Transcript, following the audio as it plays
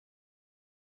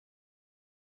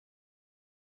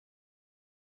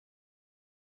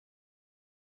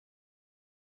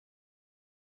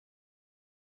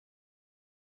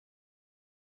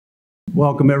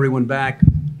Welcome everyone back.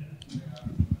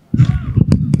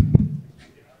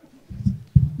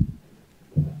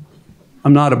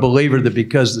 I'm not a believer that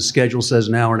because the schedule says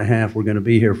an hour and a half, we're going to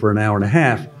be here for an hour and a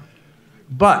half.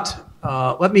 But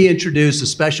let me introduce a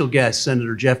special guest,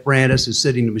 Senator Jeff Brandes, who's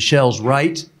sitting to Michelle's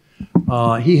right.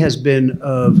 He has been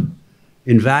of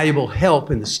invaluable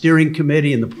help in the steering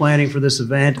committee and the planning for this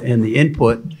event and the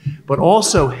input, but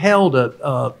also held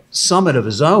a summit of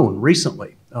his own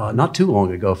recently, not too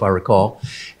long ago, if I recall.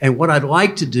 And what I'd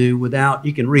like to do without,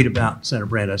 you can read about Senator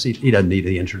Brandes, he doesn't need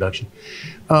the introduction.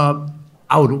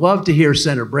 I would love to hear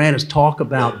Senator Brandes talk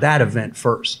about that event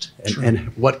first and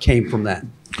what came from that.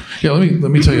 Yeah,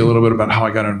 let me tell you a little bit about how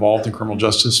I got involved in criminal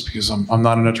justice, because I'm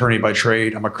not an attorney by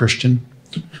trade. I'm a Christian.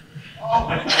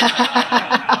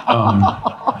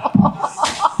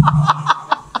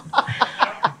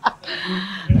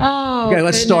 Okay,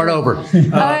 let's start over.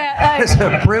 It's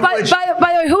a privilege.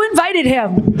 By the way, who invited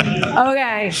him?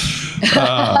 Okay.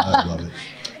 I love it.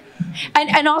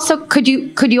 And also, could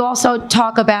you also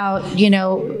talk about,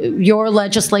 your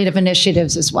legislative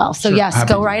initiatives as well? So Sure, yes,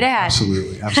 go right ahead.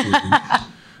 Absolutely.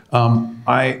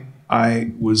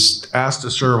 I was asked to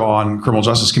serve on criminal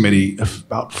justice committee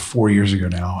about 4 years ago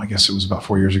now. I guess it was about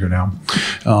 4 years ago now.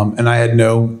 And I had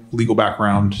no legal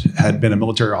background, had been a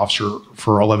military officer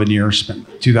for 11 years, spent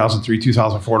 2003,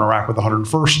 2004 in Iraq with the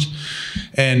 101st,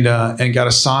 and got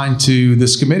assigned to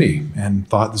this committee and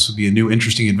thought this would be a new,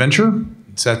 interesting adventure.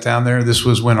 Sat down there. This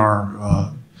was when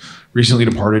our recently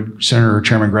departed Senator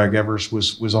Chairman Greg Evers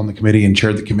was on the committee and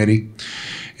chaired the committee,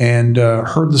 and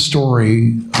heard the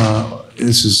story.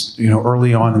 This is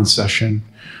early on in session,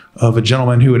 of a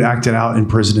gentleman who had acted out in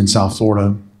prison in South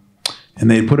Florida, and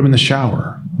they had put him in the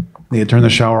shower. They had turned the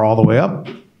shower all the way up,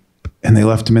 and they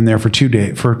left him in there for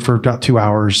for about 2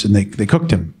 hours, and they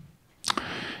cooked him.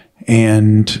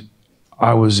 And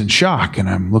I was in shock, and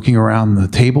I'm looking around the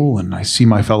table, and I see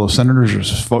my fellow senators. It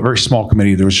was a very small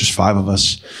committee. There was just 5 of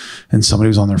us, and somebody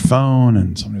was on their phone,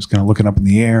 and somebody was kind of looking up in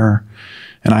the air.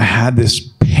 And I had this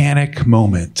panic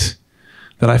moment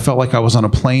that I felt like I was on a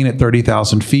plane at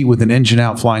 30,000 feet with an engine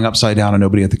out flying upside down and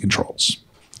nobody at the controls.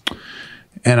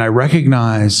 And I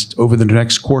recognized over the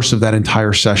next course of that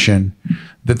entire session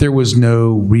that there was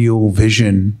no real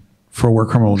vision for where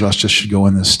criminal justice should go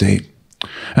in this state.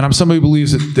 And I'm somebody who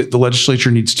believes that the legislature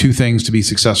needs 2 things to be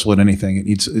successful at anything. It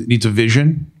needs a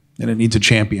vision, and it needs a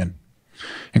champion.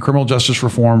 And criminal justice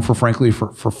reform, for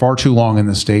far too long in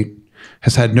this state,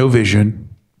 has had no vision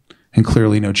and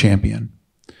clearly no champion.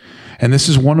 And this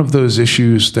is one of those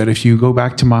issues that if you go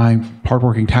back to my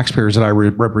hardworking taxpayers that I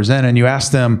represent and you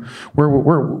ask them,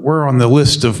 where on the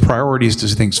list of priorities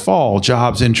does things fall?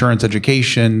 Jobs, insurance,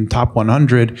 education, top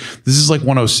 100. This is like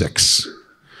 106.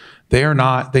 They are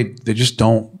not, they just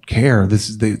don't care.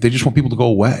 They just want people to go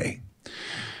away.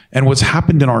 And what's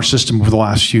happened in our system over the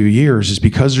last few years is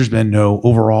because there's been no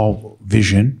overall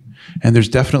vision, and there's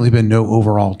definitely been no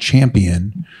overall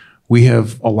champion, we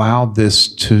have allowed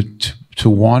this to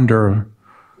wander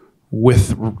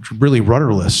with really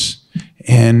rudderless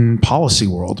in policy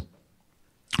world.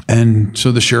 And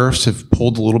so the sheriffs have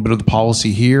pulled a little bit of the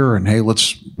policy here, and hey,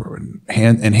 let's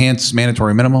enhance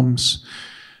mandatory minimums.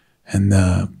 And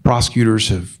the prosecutors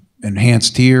have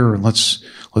enhanced here, and let's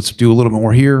do a little bit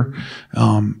more here.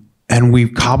 And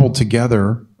we've cobbled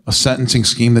together a sentencing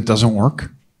scheme that doesn't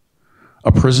work,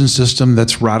 a prison system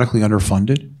that's radically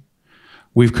underfunded.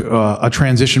 We've a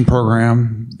transition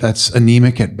program that's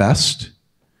anemic at best,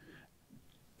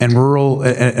 and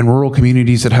rural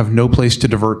communities that have no place to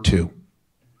divert to.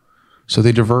 So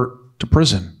they divert to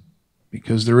prison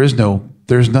because there's no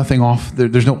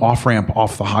off-ramp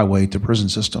off the highway to prison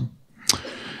system.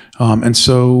 And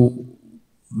so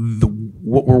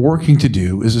what we're working to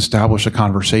do is establish a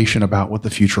conversation about what the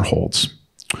future holds.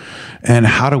 And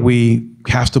how do we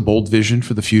cast a bold vision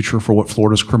for the future for what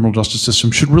Florida's criminal justice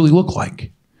system should really look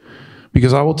like?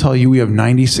 Because I will tell you, we have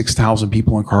 96,000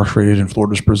 people incarcerated in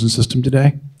Florida's prison system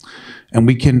today, and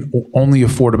we can only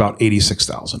afford about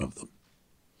 86,000 of them.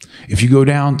 If you go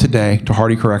down today to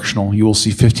Hardy Correctional, you will see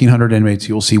 1,500 inmates,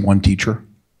 you will see 1 teacher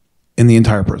in the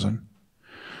entire prison.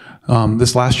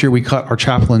 This last year, we cut our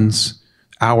chaplains'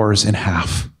 hours in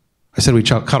half. I said we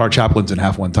cut our chaplains in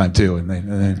half one time too, and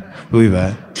they believe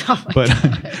that.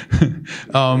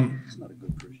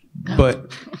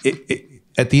 But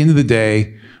at the end of the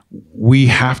day, we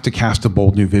have to cast a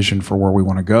bold new vision for where we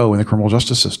want to go in the criminal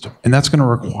justice system, and that's going to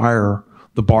require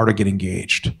the bar to get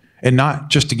engaged, and not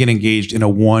just to get engaged in a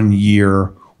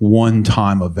 1-year,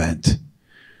 one-time event.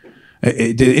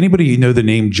 Did anybody know the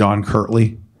name John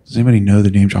Kirtley? Does anybody know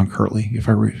the name John Kirtley? If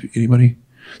I anybody,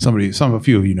 a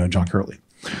few of you know John Kirtley.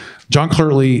 John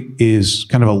Clerley is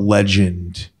kind of a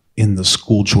legend in the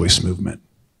school choice movement.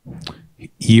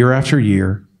 Year after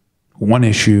year, one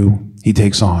issue he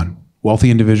takes on. Wealthy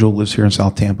individual, lives here in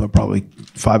South Tampa, probably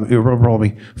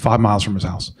 5 miles from his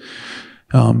house.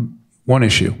 One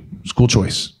issue, school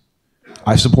choice.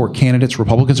 I support candidates,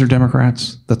 Republicans or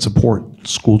Democrats, that support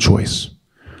school choice.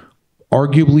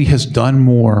 Arguably has done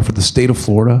more for the state of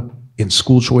Florida in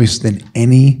school choice than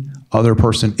any other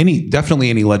person, definitely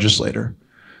any legislator,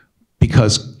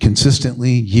 because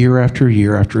consistently, year after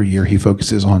year after year, he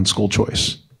focuses on school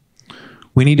choice.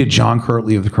 We need a John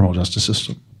Clerley of the criminal justice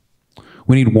system.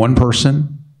 We need one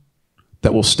person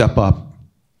that will step up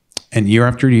and year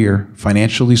after year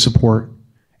financially support,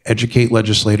 educate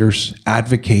legislators,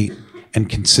 advocate, and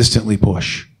consistently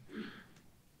push.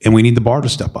 And we need the bar to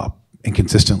step up and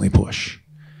consistently push.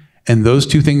 And those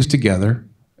two things together,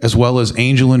 as well as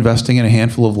angel investing in a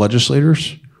handful of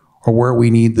legislators, are where we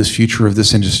need this future of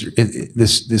this industry,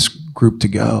 this group to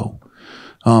go.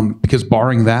 Because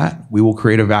barring that, we will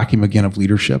create a vacuum again of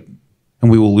leadership, and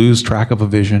we will lose track of a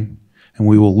vision, and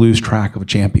we will lose track of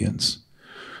champions.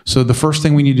 So the first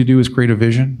thing we need to do is create a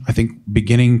vision. I think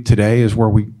beginning today is where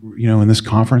we, in this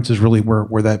conference is really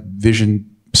where that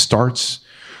vision starts.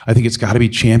 I think it's got to be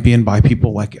championed by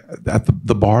people like at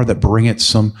the bar that bring it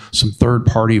some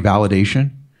third-party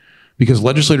validation. Because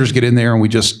legislators get in there and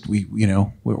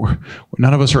we're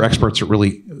none of us are experts at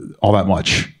really all that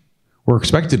much. We're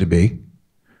expected to be.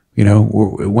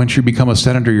 Once you become a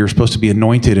senator, you're supposed to be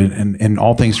anointed in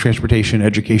all things transportation,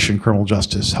 education, criminal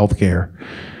justice, healthcare.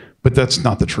 But that's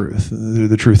not the truth.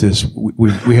 The truth is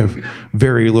we have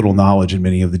very little knowledge in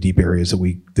many of the deep areas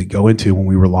that go into when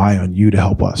we rely on you to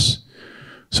help us.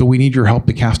 So we need your help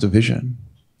to cast a vision.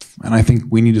 And I think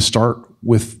we need to start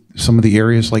with some of the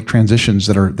areas like transitions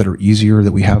that are easier,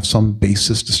 that we have some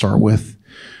basis to start with.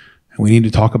 And we need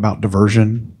to talk about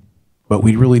diversion, but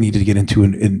we really need to get into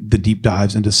the deep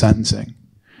dives into sentencing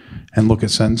and look at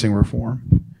sentencing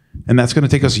reform. And that's going to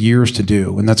take us years to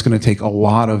do. And that's going to take a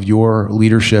lot of your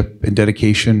leadership and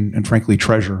dedication and frankly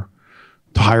treasure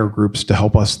to hire groups to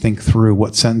help us think through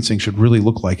what sentencing should really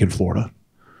look like in Florida,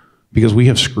 because we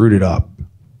have screwed it up.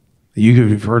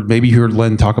 Maybe you heard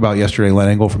Len talk about yesterday, Len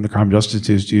Engel from the Crime Justice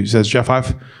Institute says, Jeff,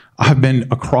 I've been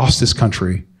across this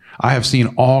country. I have seen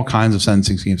all kinds of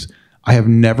sentencing schemes. I have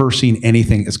never seen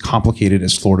anything as complicated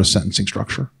as Florida's sentencing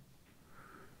structure.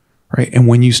 Right? And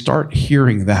when you start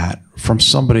hearing that from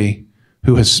somebody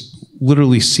who has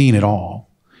literally seen it all,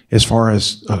 as far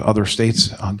as other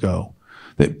states go,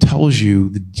 that tells you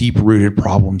the deep-rooted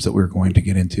problems that we're going to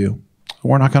get into.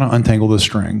 We're not going to untangle the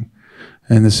string.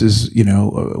 And this is,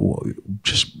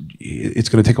 it's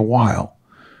going to take a while.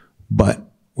 But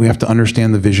we have to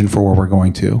understand the vision for where we're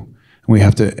going to. And we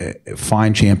have to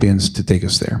find champions to take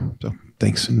us there. So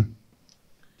thanks. And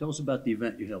tell us about the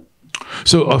event you held.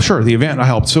 So sure, the event I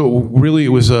helped. So really, it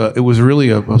was really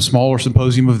a smaller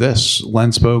symposium of this.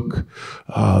 Len spoke,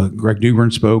 Greg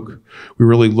Newbern spoke. We were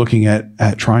really looking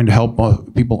at trying to help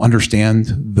people understand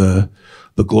the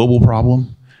global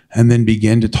problem, and then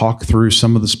begin to talk through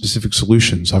some of the specific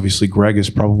solutions. Obviously, Greg is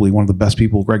probably one of the best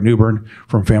people. Greg Newbern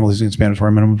from Families Against Mandatory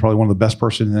Minimum is probably one of the best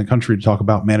person in the country to talk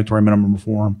about mandatory minimum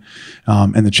reform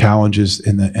and the challenges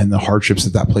and the hardships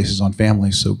that places on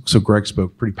families. So Greg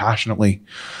spoke pretty passionately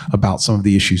about some of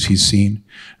the issues he's seen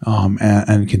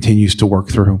and continues to work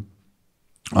through.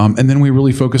 And then we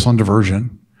really focus on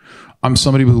diversion. I'm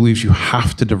somebody who believes you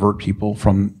have to divert people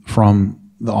from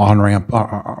the on-ramp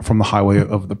from the highway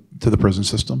to the prison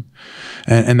system.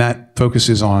 And that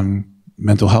focuses on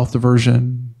mental health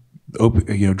diversion,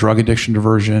 drug addiction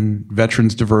diversion,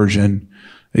 veterans diversion.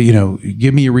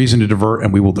 Give me a reason to divert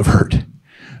and we will divert.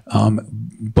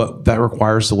 But that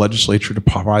requires the legislature to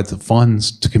provide the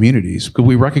funds to communities. Because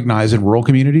we recognize in rural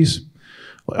communities,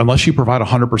 unless you provide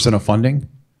 100% of funding,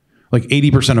 like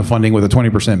 80% of funding with a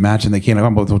 20% match and they can't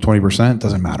come up with 20%,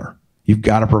 doesn't matter. You've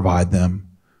got to provide them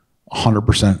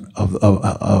 100%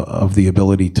 of the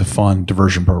ability to fund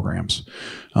diversion programs,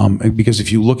 because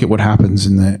if you look at what happens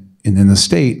in the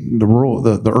state,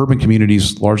 the urban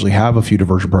communities largely have a few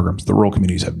diversion programs. The rural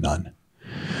communities have none,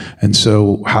 and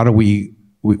so how do we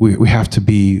have to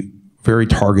be very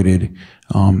targeted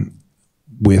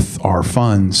with our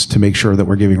funds to make sure that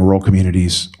we're giving rural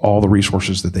communities all the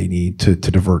resources that they need to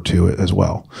divert to it as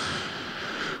well.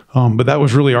 But that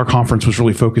was really, our conference was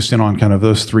really focused in on kind of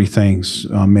those three things,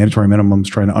 mandatory minimums,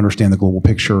 trying to understand the global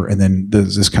picture, and then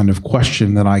there's this kind of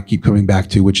question that I keep coming back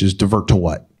to, which is divert to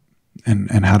what?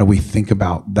 And how do we think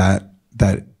about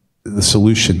the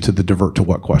solution to the divert to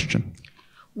what question?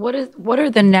 What are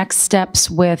the next steps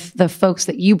with the folks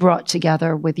that you brought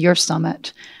together with your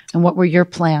summit, and what were your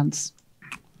plans?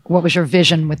 what was your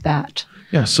vision with that?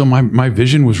 Yeah, so my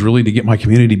vision was really to get my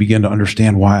community to begin to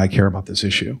understand why I care about this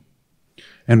issue,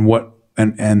 and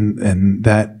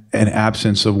that an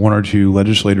absence of one or two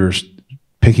legislators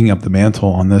picking up the mantle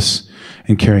on this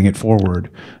and carrying it forward,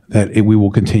 we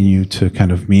will continue to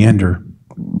kind of meander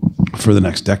for the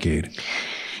next decade.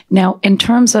 Now, in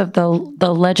terms of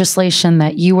the legislation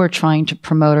that you were trying to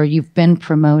promote or you've been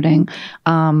promoting,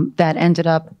 that ended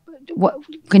up,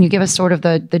 can you give us sort of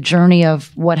the journey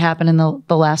of what happened in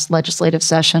the last legislative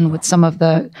session with some of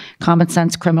the common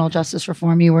sense criminal justice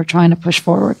reform you were trying to push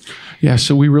forward? Yeah,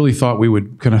 so we really thought we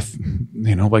would kind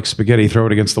of, like spaghetti, throw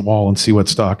it against the wall and see what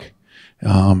stuck,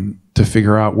 to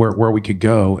figure out where we could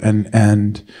go.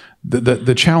 And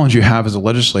the challenge you have as a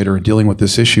legislator in dealing with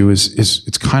this issue is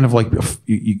it's kind of like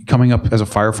you coming up as a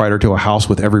firefighter to a house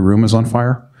with every room is on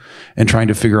fire and trying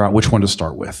to figure out which one to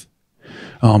start with.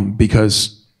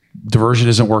 Because diversion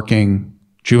isn't working.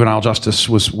 Juvenile justice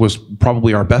was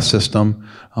probably our best system.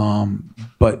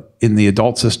 But in the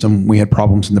adult system, we had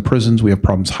problems in the prisons. We have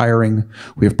problems hiring.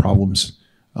 We have problems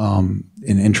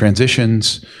in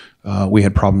transitions. We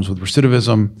had problems with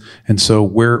recidivism. And so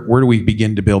where do we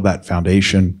begin to build that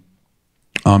foundation?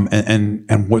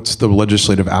 And what's the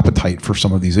legislative appetite for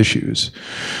some of these issues?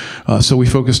 So we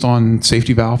focused on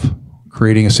safety valve,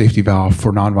 creating a safety valve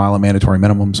for nonviolent mandatory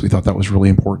minimums. We thought that was really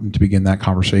important to begin that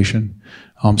conversation.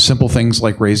 Simple things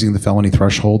like raising the felony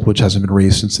threshold, which hasn't been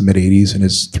raised since the mid-'80s and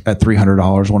is at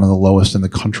 $300, one of the lowest in the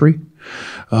country.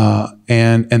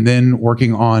 And then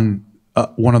working on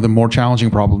one of the more challenging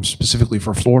problems specifically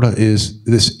for Florida is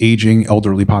this aging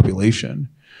elderly population,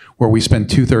 where we spend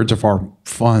 2/3 of our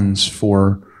funds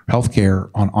for healthcare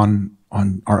on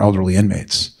our elderly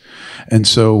inmates. And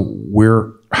so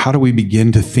how do we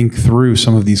begin to think through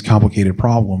some of these complicated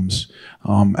problems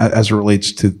as it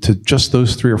relates to just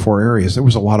those 3 or 4 areas? There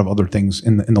was a lot of other things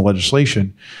in the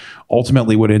legislation.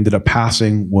 Ultimately, what ended up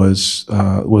passing was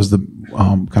the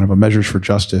kind of a measures for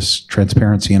justice,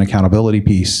 transparency, and accountability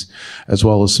piece, as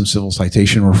well as some civil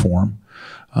citation reform.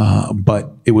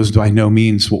 But it was by no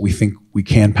means what we think we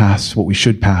can pass, what we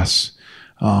should pass,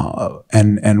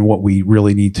 and what we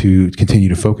really need to continue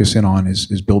to focus in on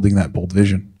is building that bold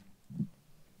vision.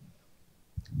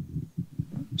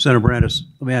 Senator Brandes,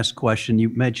 let me ask a question. You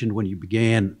mentioned when you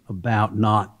began about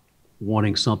not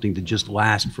wanting something to just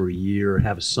last for a year,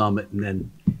 have a summit, and then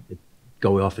it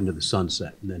go off into the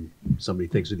sunset, and then somebody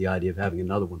thinks of the idea of having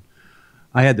another one.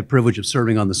 I had the privilege of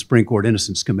serving on the Supreme Court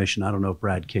Innocence Commission. I don't know if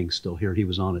Brad King's still here. He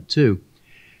was on it too.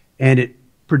 And it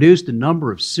produced a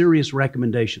number of serious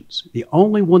recommendations. The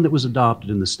only one that was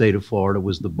adopted in the state of Florida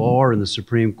was the bar and the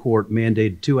Supreme Court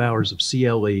mandated 2 hours of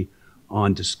CLE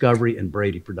on discovery and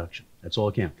Brady production. That's all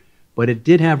it counted. But it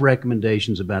did have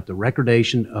recommendations about the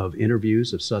recordation of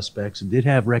interviews of suspects. It did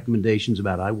have recommendations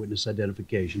about eyewitness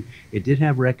identification. It did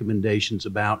have recommendations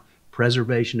about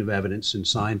preservation of evidence in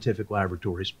scientific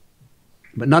laboratories.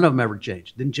 But none of them ever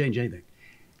changed. Didn't change anything.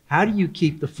 How do you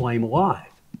keep the flame alive?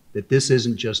 That this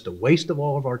isn't just a waste of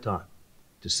all of our time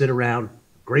to sit around,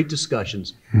 great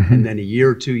discussions, and then a year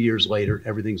or 2 years later,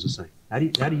 everything's the same. How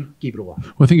do you keep it alive?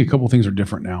 Well, I think a couple of things are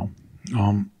different now.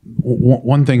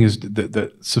 One thing is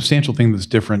the substantial thing that's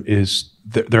different is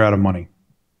they're out of money.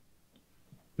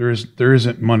 There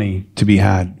isn't money to be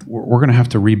had. We're going to have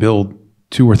to rebuild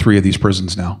 2 or 3 of these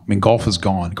prisons now. I mean, Gulf is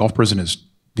gone. Gulf prison is,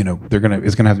 it's going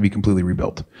to have to be completely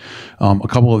rebuilt. A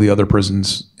couple of the other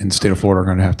prisons in the state of Florida are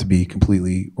going to have to be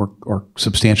completely or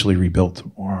substantially rebuilt,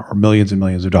 or millions and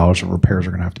millions of dollars of repairs are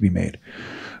going to have to be made.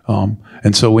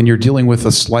 And so when you're dealing with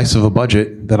a slice of a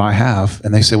budget that I have,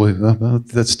 and they say, well,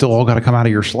 that's still all got to come out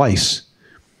of your slice.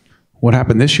 What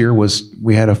happened this year was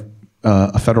we had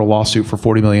a federal lawsuit for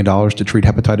 $40 million to treat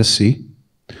hepatitis C,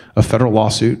 a federal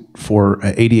lawsuit for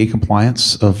ADA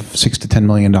compliance of $6 to $10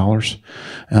 million,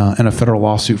 and a federal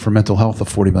lawsuit for mental health of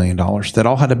 $40 million. That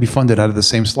all had to be funded out of the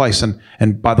same slice.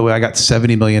 And by the way, I got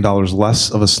 $70 million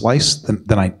less of a slice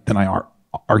than I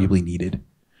arguably needed,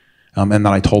 and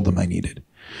that I told them I needed.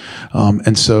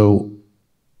 And so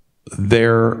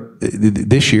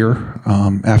this year,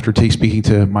 after speaking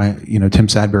to my, Tim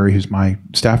Sadbury, who's my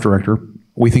staff director,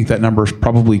 we think that number is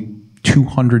probably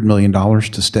 $200 million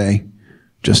to stay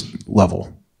just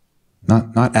level,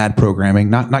 not add programming,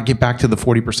 not get back to the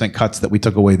 40% cuts that we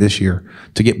took away this year,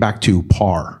 to get back to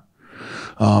par.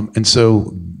 And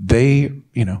so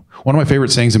one of my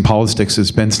favorite sayings in politics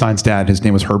is Ben Stein's dad. His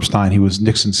name was Herb Stein. He was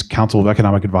Nixon's Council of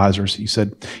Economic Advisors. He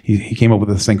said he came up with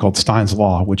this thing called Stein's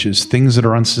Law, which is things that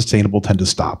are unsustainable tend to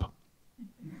stop.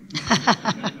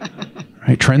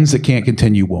 Right? Trends that can't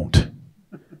continue won't.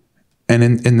 And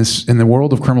in the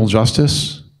world of criminal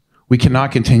justice, We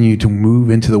cannot continue to move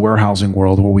into the warehousing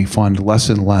world where we fund less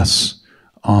and less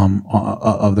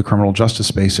of the criminal justice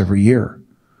space every year.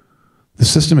 The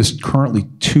system is currently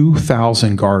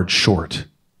 2,000 guards short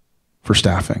for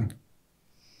staffing.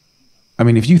 I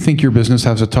mean, if you think your business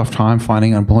has a tough time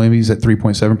finding employees at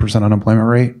 3.7% unemployment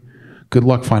rate, good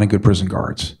luck finding good prison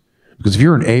guards. Because if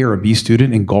you're an A or a B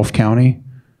student in Gulf County,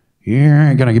 you're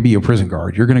not going to be a prison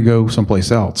guard. You're going to go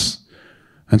someplace else.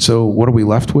 And so what are we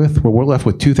left with? Well, we're left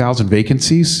with 2,000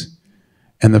 vacancies,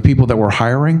 and the people that we're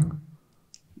hiring,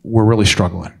 we're really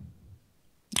struggling.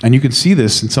 And you can see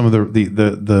this in some of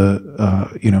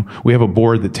we have a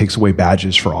board that takes away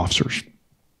badges for officers.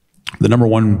 The number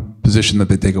one position that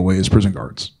they take away is prison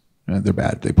guards. They're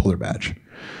bad. They pull their badge.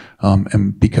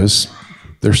 And because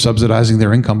they're subsidizing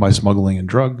their income by smuggling and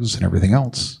drugs and everything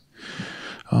else.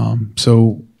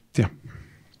 So, yeah,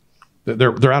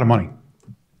 they're out of money.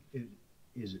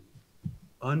 Is it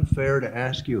unfair to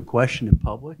ask you a question in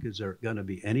public? Is there going to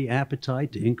be any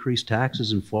appetite to increase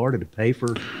taxes in Florida to pay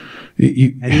for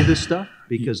any of this stuff?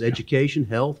 Because education,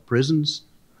 health, prisons,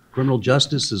 criminal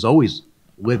justice has always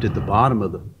lived at the bottom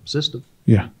of the system.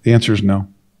 Yeah, the answer is no.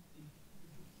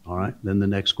 All right, then the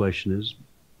next question is,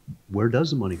 where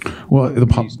does the money come from? Well,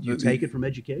 you take it from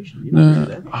education. You don't do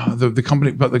that. The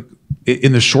company, but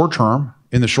in the short term,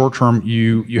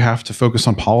 you have to focus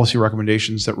on policy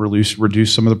recommendations that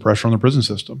reduce some of the pressure on the prison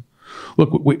system.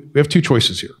 Look, we have two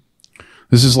choices here.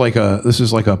 This is like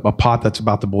a pot that's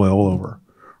about to boil over,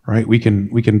 right? We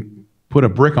can put a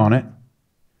brick on it,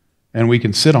 and we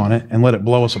can sit on it and let it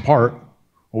blow us apart,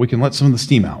 or we can let some of the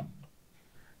steam out.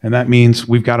 And that means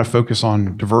we've got to focus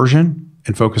on diversion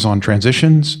and focus on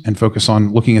transitions and focus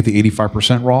on looking at the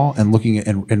 85% raw and looking at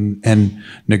and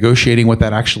negotiating what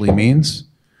that actually means.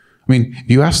 I mean,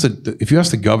 if you ask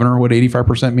the governor what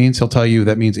 85% means, he'll tell you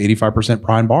that means 85%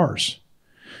 prime bars.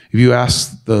 If you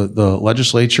ask the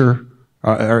legislature,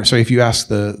 if you ask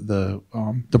the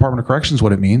Department of Corrections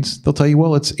what it means, they'll tell you,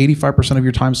 well, it's 85% of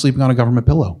your time sleeping on a government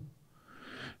pillow.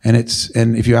 And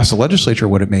if you ask the legislature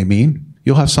what it may mean,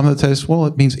 you'll have some that says, well,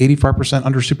 it means 85%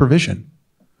 under supervision.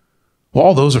 Well,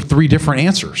 all those are three different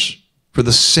answers for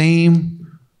the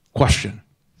same question.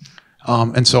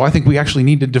 And so I think we actually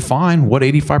need to define what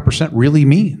 85% really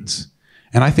means.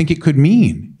 And I think it could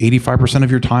mean 85%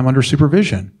 of your time under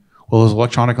supervision. Well, is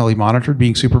electronically monitored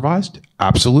being supervised?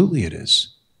 Absolutely it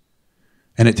is.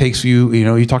 And it takes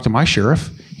you talk to my sheriff,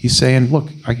 he's saying, look,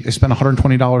 I spend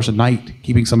 $120 a night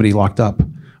keeping somebody locked up.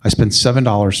 I spend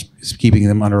 $7 keeping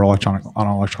them under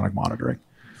electronic monitoring.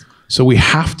 So we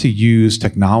have to use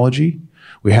technology.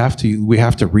 We have to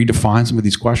redefine some of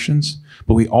these questions,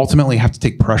 but we ultimately have to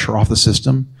take pressure off the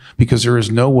system because there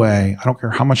is no way, I don't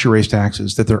care how much you raise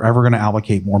taxes, that they're ever going to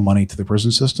allocate more money to the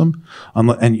prison system.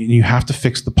 And you have to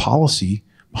fix the policy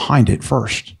behind it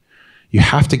first. You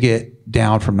have to get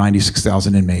down from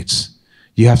 96,000 inmates.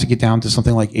 You have to get down to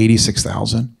something like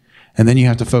 86,000. And then you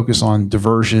have to focus on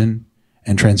diversion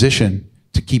and transition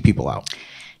to keep people out.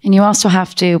 And you also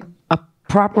have to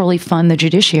properly fund the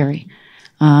judiciary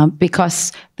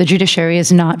because the judiciary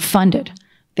is not funded.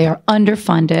 They are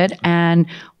underfunded, and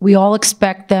we all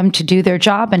expect them to do their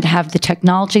job and to have the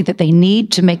technology that they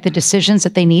need to make the decisions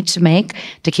that they need to make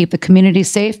to keep the community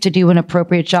safe, to do an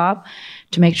appropriate job,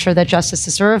 to make sure that justice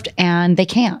is served, and they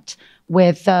can't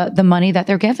with the money that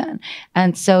they're given.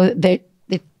 And so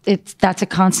that's a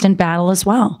constant battle as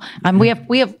well. We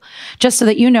have, just so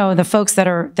that you know, the folks that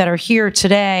are here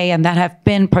today and that have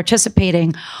been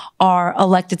participating are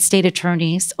elected state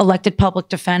attorneys, elected public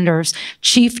defenders,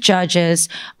 chief judges,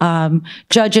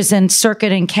 judges in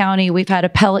circuit and county. We've had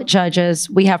appellate judges.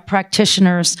 We have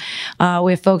practitioners.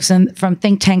 We have folks from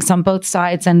think tanks on both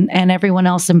sides and everyone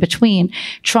else in between,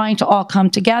 trying to all come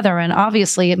together. And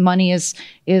obviously, money is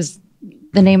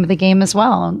the name of the game as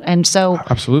well. And so,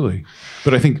 absolutely.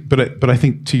 But I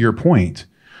think to your point,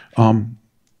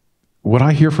 what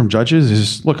I hear from judges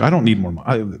is, look, I don't need more money.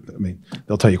 I mean,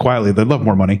 they'll tell you quietly they'd love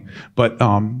more money, but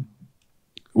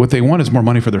what they want is more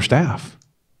money for their staff.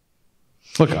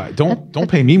 Look, don't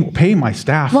pay me more. Pay my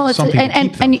staff something to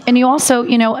keep them. And you also,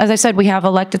 as I said, we have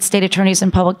elected state attorneys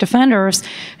and public defenders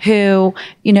who,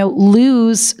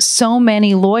 lose so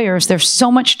many lawyers. There's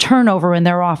so much turnover in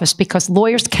their office because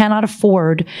lawyers cannot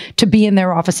afford to be in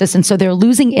their offices. And so they're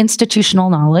losing institutional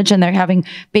knowledge and they're having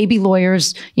baby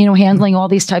lawyers, handling all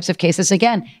these types of cases.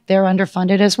 Again, they're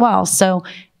underfunded as well. So,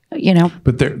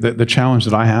 But the challenge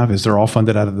that I have is they're all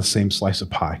funded out of the same slice of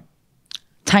pie.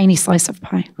 Tiny slice of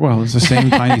pie. Well, it's the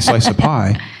same tiny slice of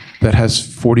pie that has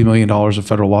 $40 million of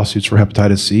federal lawsuits for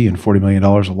hepatitis C and $40 million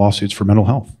of lawsuits for mental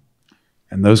health.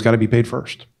 And those got to be paid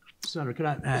first. Senator, could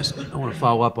I ask, I want to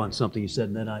follow up on something you said,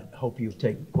 and then I hope you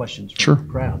take questions from Sure. the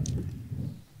crowd.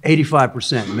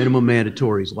 85%, minimum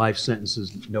mandatories, life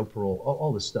sentences, no parole,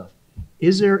 all this stuff.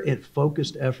 Is there a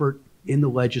focused effort in the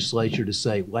legislature to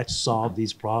say, let's solve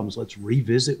these problems, let's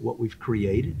revisit what we've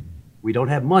created? We don't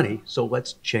have money, so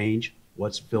let's change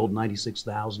what's filled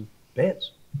 96,000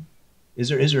 beds. Is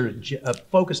there a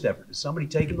focused effort? Is somebody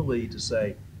taking the lead to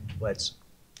say, let's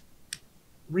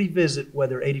revisit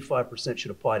whether 85% should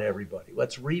apply to everybody?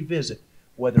 Let's revisit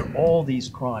whether all these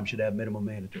crimes should have minimum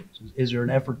mandatories. Is there an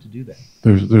effort to do that?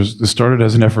 This started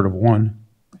as an effort of one.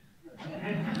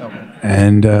 Okay.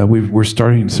 And we're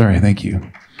starting, sorry, thank you.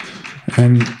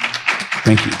 And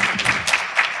thank you.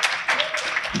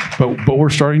 But we're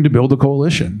starting to build a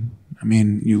coalition. I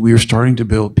mean, we are starting to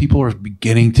build, people are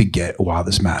beginning to get, wow,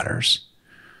 this matters.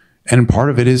 And part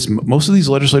of it is most of these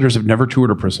legislators have never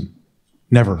toured a prison.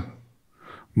 Never.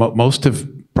 Most have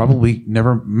probably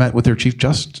never met with their chief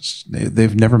justice.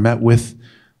 They've never met with,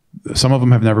 some of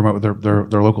them have never met with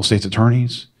their local state's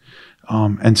attorneys.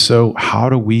 And so how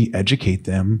do we educate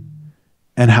them,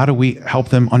 and how do we help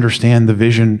them understand the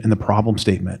vision and the problem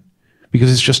statement? Because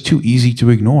it's just too easy to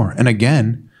ignore. And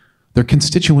again, their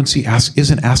constituency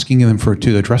isn't asking them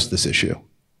to address this issue.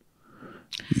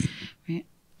 Right.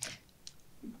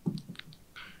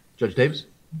 Judge Davis?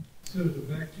 Senator,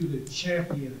 back to the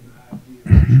champion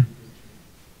idea,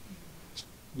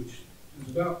 which is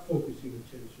about focusing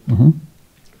attention.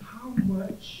 How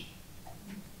much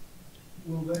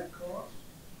will that cost?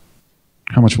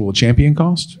 How much will a champion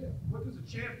cost? Yeah. What does a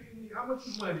champion need? How much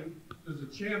money does a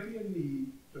champion need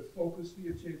to focus the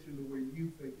attention the way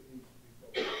you think it needs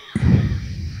to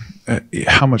be focused?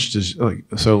 How much does,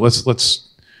 so let's,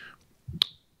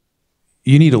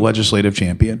 you need a legislative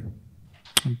champion,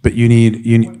 but you need,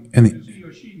 and He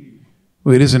or she needs.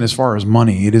 well, it isn't as far as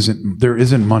money. There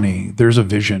isn't money. There's a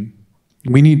vision.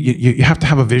 You have to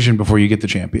have a vision before you get the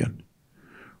champion,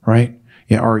 right?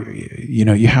 Yeah, or,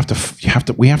 we have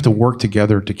to work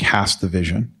together to cast the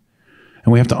vision,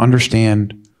 and we have to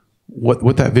understand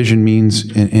what that vision means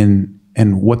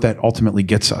and what that ultimately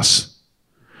gets us.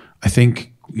 I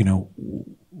think,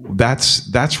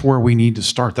 that's where we need to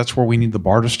start. That's where we need the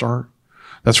bar to start.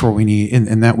 That's where we need,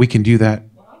 and that we can do that.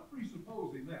 Well, I'm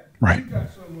presupposing that. Right. You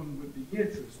got someone with the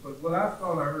interest, but what I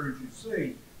thought I heard you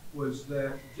say was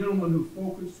that gentleman who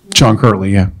focused. John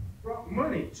Curley, yeah. Brought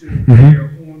money to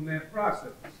bear on that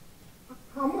process.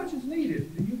 How much is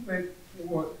needed, do you think,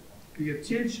 for the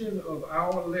attention of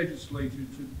our legislature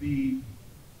to be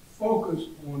focused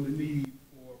on the need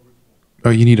for reform? Oh,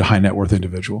 you need a high net worth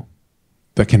individual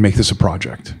that can make this a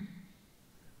project,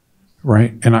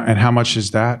 right? And how much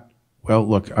is that? Well,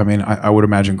 look, I mean, I would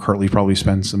imagine Curley probably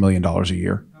spends $1 million a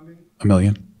year. How many? $1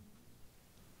 million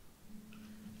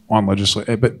on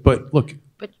legislation. But look,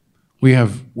 we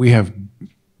have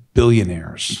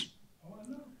billionaires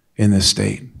in this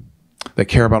state that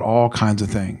care about all kinds of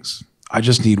things. I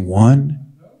just need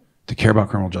one to care about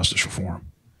criminal justice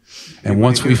reform. And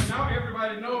once we've, Now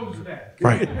everybody knows that.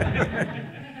 right.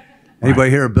 Anybody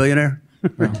here a billionaire? I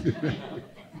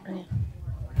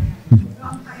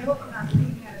hope I'm not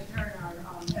speaking out of turn. Our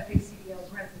FACDL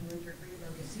president, Richard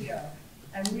Greenberg, is here.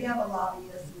 And we have a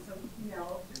lobbyist, and so,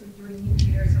 during each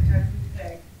year, sometimes we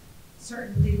pick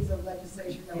certain things of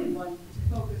legislation that we want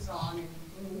to focus on. And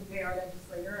when we pay our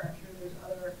legislator, I'm sure there's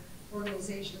other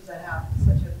organizations that have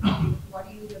such a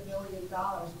 $20 billion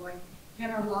going.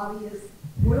 Can our lobbyists,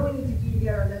 what do we need to do to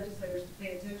get our legislators to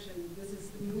pay attention?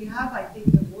 We have, I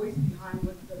think, the voice behind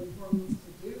what the reform needs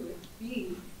to do. It's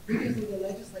being using the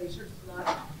legislatures to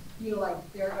not feel like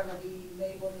they're going to be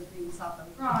labeled as being soft on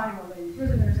crime or letting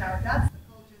prisoners out. That's the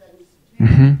culture that needs to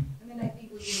change. And then I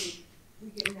think we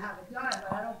can have it done,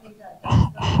 but I don't think that's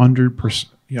 100%.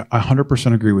 Yeah, I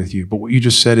 100% agree with you. But what you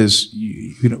just said is,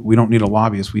 we don't need a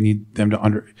lobbyist. We need them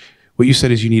to what you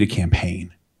said is you need a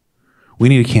campaign. We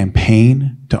need a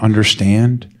campaign to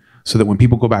understand so that when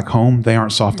people go back home, they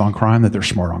aren't soft on crime, that they're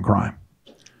smart on crime.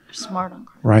 Smart on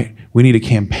crime. Right? We need a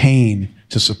campaign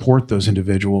to support those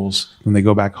individuals when they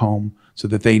go back home so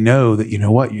that they know that,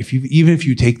 what, even if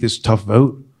you take this tough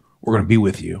vote, we're going to be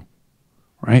with you.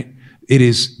 Right?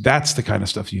 That's the kind of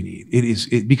stuff you need.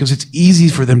 Because it's easy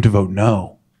for them to vote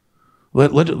no.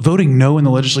 Voting no in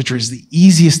the legislature is the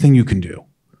easiest thing you can do.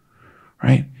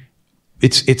 Right?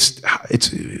 It's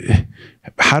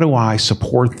how do I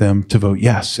support them to vote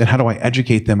yes? And how do I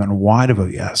educate them on why to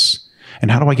vote yes?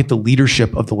 And how do I get the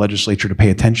leadership of the legislature to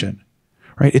pay attention?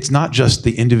 Right? It's not just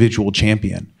the individual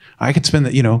champion. I could spend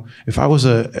if I was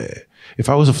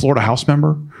a Florida House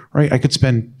member, right, I could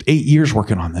spend 8 years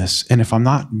working on this. And if I'm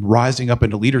not rising up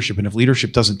into leadership, and if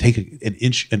leadership doesn't take an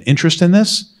interest in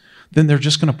this, then they're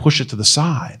just going to push it to the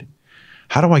side.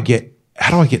 How do I get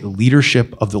the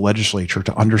leadership of the legislature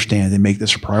to understand and make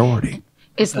this a priority?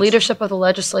 Is leadership of the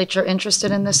legislature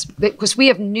interested in this? Because we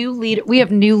have new leaders. We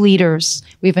have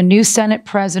a new Senate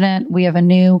president. We have a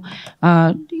new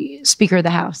Speaker of the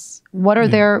House. Where are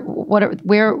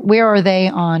they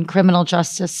on criminal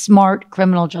justice, smart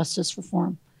criminal justice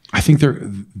reform? I think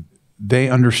they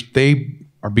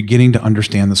are beginning to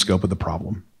understand the scope of the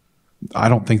problem. I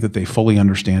don't think that they fully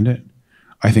understand it.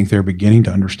 I think they're beginning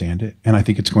to understand it, and I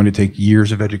think it's going to take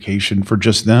years of education for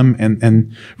just them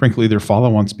and frankly their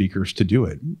follow-on speakers to do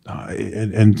it,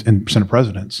 and Senate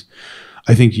presidents.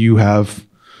 I think you have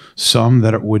some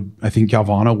that I think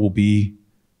Galvano will be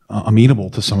amenable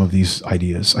to some of these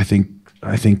ideas. I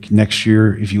think next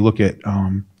year, if you look at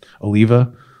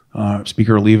Oliva,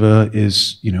 Speaker Oliva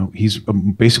is, he's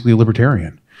basically a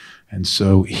libertarian, and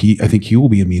so I think he will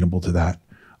be amenable to that.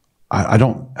 I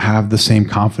don't have the same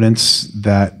confidence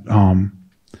that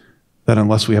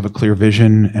unless we have a clear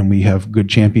vision and we have good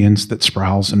champions, that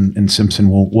Sprouse and Simpson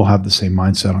will have the same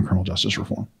mindset on criminal justice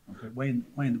reform. Okay, way in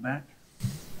the back.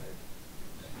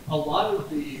 A lot of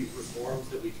the reforms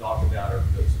that we talk about are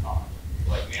post-hoc.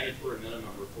 Like mandatory minimum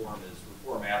reform is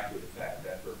reform after the fact,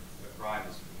 after a crime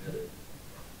is committed.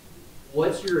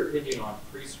 What's your opinion on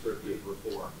prescriptive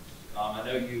reforms? I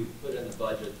know you put in the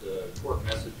budget the court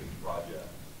messaging project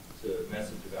to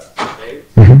message about states.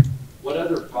 What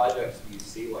other projects do you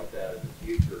see like that in the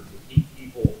future to keep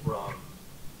people from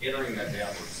entering that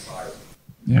downward spiral?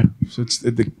 Yeah, so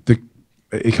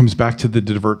it comes back to the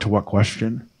divert to what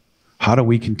question? How do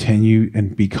we continue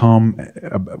and become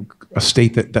a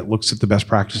state that looks at the best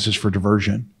practices for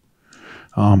diversion?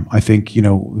 I think,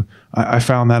 I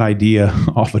found that idea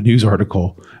off a news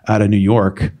article out of New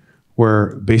York,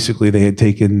 where basically they had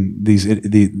taken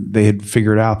they had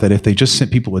figured out that if they just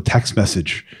sent people a text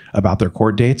message about their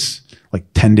court dates, like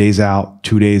 10 days out,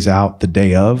 2 days out, the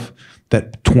day of,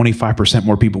 that 25%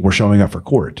 more people were showing up for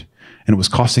court, and it was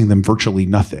costing them virtually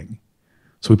nothing.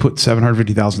 So we put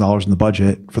 $750,000 in the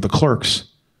budget for the clerks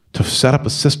to set up a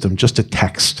system just to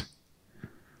text.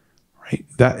 Right?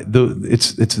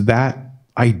 It's that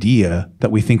idea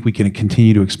that we think we can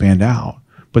continue to expand out,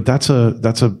 but that's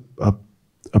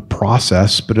a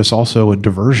process, but it's also a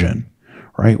diversion,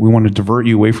 right? We want to divert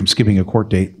you away from skipping a court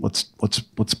date. Let's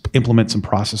implement some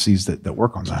processes that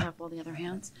work on that. Have all the other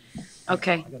hands.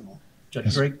 Okay.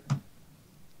 Judge Greg?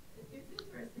 It's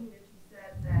interesting that you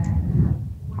said that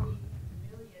 $40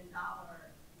 million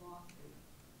lawsuit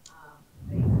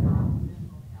based on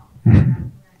mental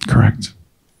health. Correct.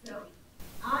 So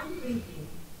I'm thinking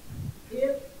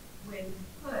if, when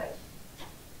pushed,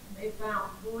 they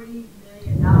found $40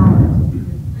 million to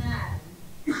defend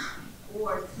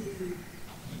or to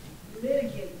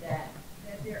mitigate that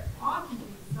there ought to be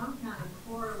some kind of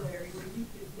corollary where you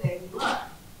could say, look,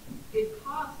 it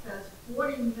cost us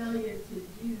 $40 million to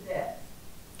do this,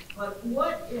 but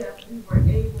what if we were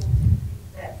able to use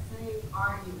that same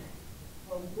argument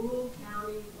for rural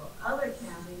counties or other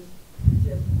counties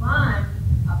to fund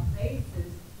a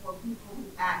basis for people who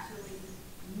actually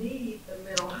need the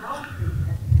mental health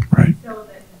treatment, Right. so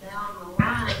that down the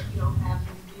line you don't have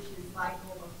this vicious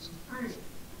cycle of returning.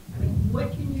 I mean,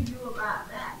 what can you do about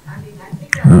that? I mean, I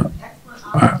think that's an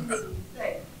excellent opportunity to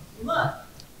say, look,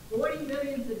 $40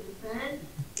 million to defend,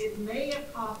 it may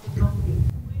have cost us only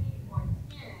 20 or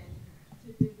 10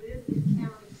 to do this in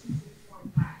county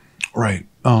 2.5. Right.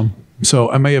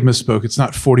 So I may have misspoke. It's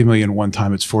not 40 million one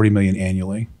time. It's 40 million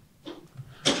annually.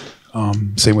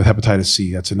 Same with hepatitis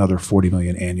C. That's another 40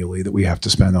 million annually that we have to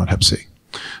spend on Hep C.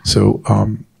 So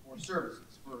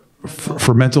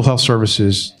for mental health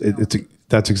services,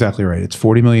 that's exactly right. It's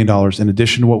 $40 million in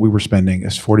addition to what we were spending.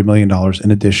 It's $40 million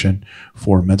in addition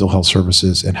for mental health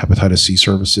services and hepatitis C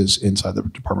services inside the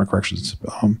Department of Corrections.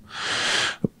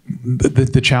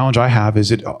 The challenge I have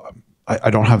is I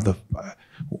don't have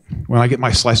when I get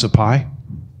my slice of pie,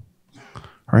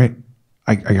 right,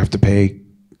 I have to pay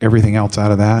everything else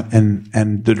out of that.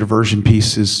 And the diversion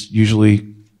piece is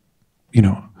usually,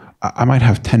 I might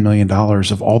have $10 million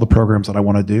of all the programs that I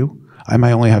want to do. I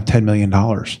might only have $10 million.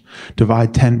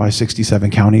 Divide 10 by 67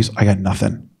 counties, I got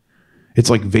nothing. It's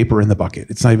like vapor in the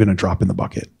bucket. It's not even a drop in the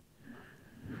bucket,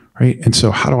 right? And so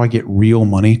how do I get real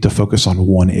money to focus on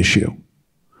one issue?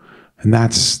 And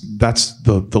that's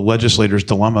the legislator's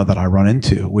dilemma that I run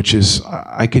into, which is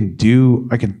I could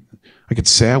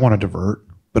say I want to divert,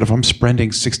 but if I'm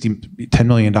spending $10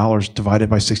 million divided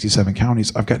by 67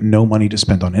 counties, I've got no money to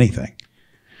spend on anything.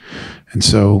 And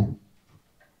so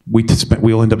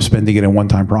we'll end up spending it in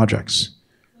one-time projects.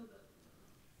 So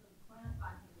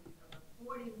clarify for me, so the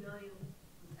 $40 million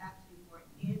was actually for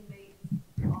inmates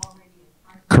already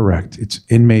Correct. It's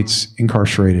inmates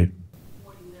incarcerated.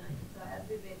 40 million. So has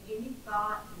there been any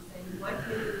thought in saying what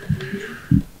can we do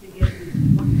to get these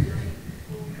 40 million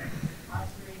people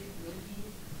incarcerated maybe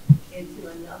into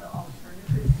another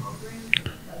alternative program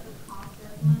that doesn't cost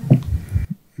as much?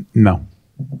 No.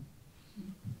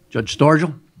 Judge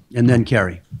Stargell, and then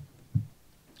Kerry.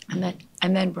 And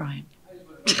then Brian. I just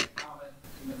want to make a comment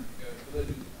a minute ago.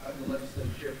 I'm the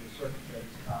legislative chair for the Circuit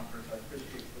Judges Conference. I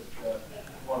appreciate what the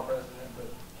bar president, but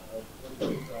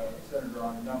Senator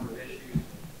on a number of issues.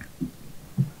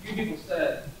 A few people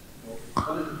said, what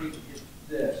does it take to get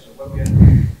this, or what we have to do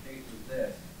to pay for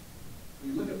this?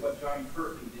 When you look at what Johnny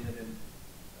Kirtley did, and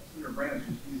Senator Brandis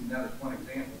was using that as one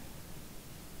example,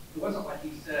 it wasn't like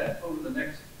he said, over the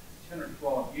next 10 or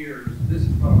 12 years, this is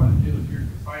what I'm going to do, and here's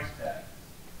the price tag.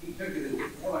 He took it,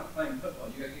 it's more like playing football.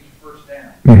 You got to get your first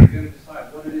down. You got to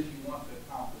decide what it is you want to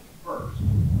accomplish first.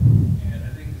 And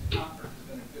I think this conference has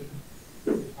been a good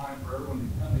time for everyone to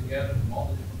come together from all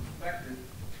the different perspectives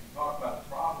and talk about the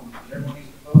problems. But everyone needs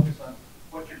to focus on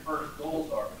what your first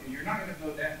goals are, because you're not going to go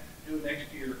down do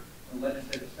next year in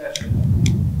legislative session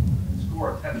and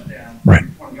score a touchdown Right.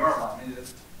 20-yard line. I mean,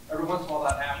 every once in a while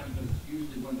that happens, but it's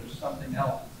usually when there's something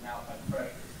else that's an outside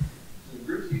pressure. So the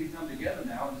groups need to come together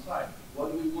now and decide,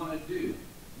 what do we want to do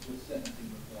with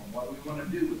sentencing reform? What do we want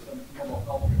to do with some mental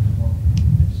health reform?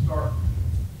 And start,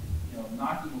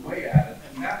 knocking away at it.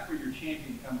 And that's where your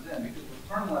champion comes in. Because with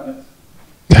term limits,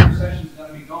 the session's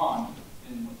going to be gone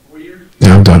in 4 years?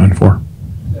 Yeah, I'm done in 4.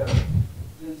 So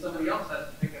then somebody else has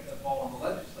to pick up that ball in the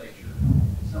legislature.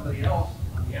 And somebody else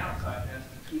on the outside has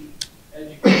to keep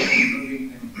educating and moving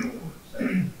things forward. So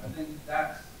I think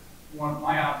that's one of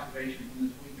my observations from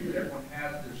this week, that everyone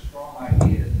has their strong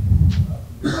ideas from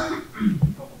the last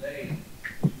couple of days.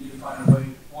 You need to find a way to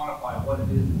quantify what it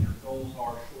is that your goals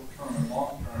are, short-term and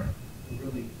long-term, to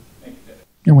really make a difference.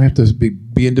 And we have to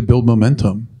begin to build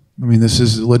momentum. I mean,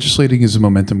 legislating is a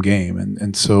momentum game.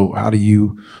 And so how do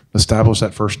you establish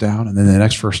that first down and then the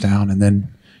next first down and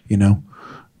then,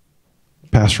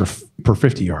 pass for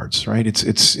 50 yards, right? It's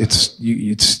an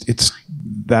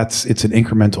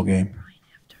incremental game.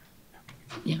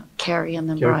 Yeah, Kerry and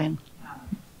then Kerry. Brian.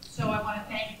 So I want to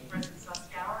thank President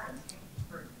Suskauer and team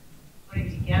for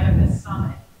putting together this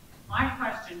summit. My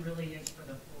question really is for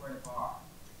the Florida Bar.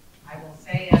 I will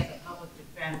say, as a public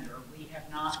defender, we have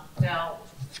not felt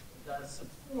the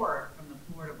support from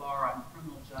the Florida Bar on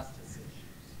criminal justice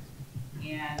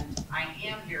issues. And I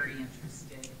am very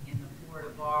interested in the Florida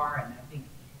Bar, and I think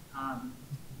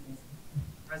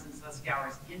President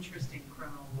Suskauer's interest in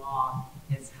criminal law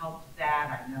has helped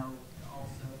that. I know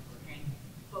also for Hank.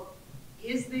 But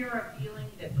is there a feeling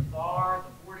that the bar,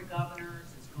 the Board of Governors,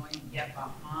 is going to get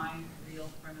behind real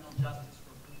criminal justice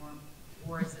reform,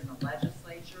 or is it in the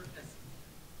legislature? Because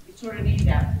we sort of need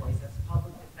that voice as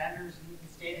public defenders and even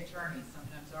state attorneys.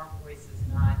 Sometimes our voice is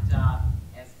not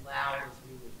as loud as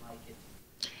we would like it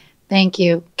to be. Thank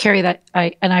you, Kerry.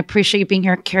 I appreciate you being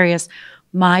here. Kerry is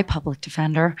my public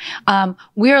defender.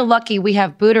 We are lucky we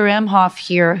have Buder Imhoff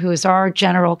here, who is our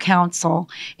general counsel,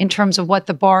 in terms of what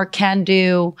the bar can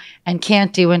do and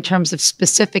can't do in terms of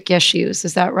specific issues.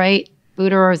 Is that right,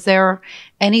 Buder? Or is there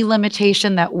any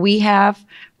limitation that we have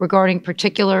regarding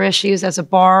particular issues as a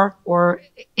bar or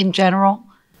in general?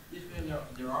 Yes, ma'am,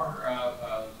 there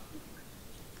are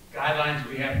guidelines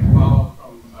we have to follow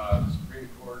from the Supreme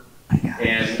Court,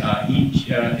 and each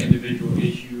individual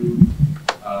issue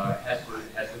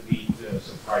has to meet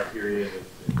some criteria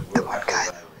that we'll have to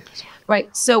evaluate.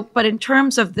 Right. So, but in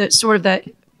terms of the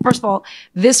first of all,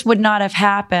 this would not have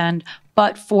happened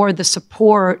but for the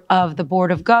support of the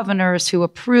Board of Governors who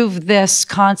approved this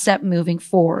concept moving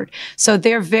forward. So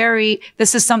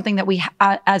this is something that we,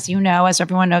 as you know, as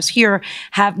everyone knows here,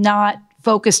 have not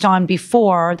focused on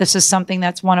before. This is something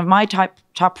that's one of my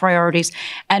top priorities.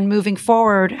 And moving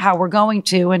forward, how we're going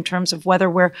to, in terms of whether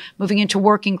we're moving into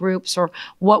working groups or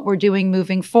what we're doing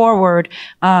moving forward,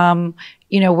 I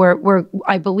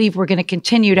believe we're going to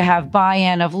continue to have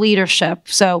buy-in of leadership.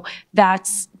 So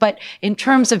but in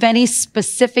terms of any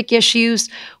specific issues,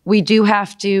 we do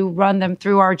have to run them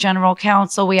through our general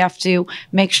counsel. We have to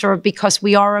make sure, because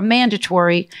we are a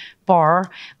mandatory bar,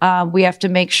 we have to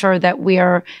make sure that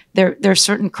there's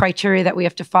certain criteria that we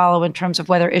have to follow in terms of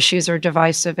whether issues are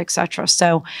divisive, et cetera.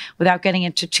 So without getting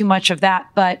into too much of that,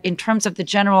 but in terms of the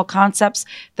general concepts,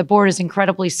 the board is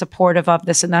incredibly supportive of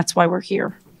this, and that's why we're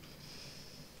here.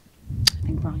 I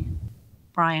think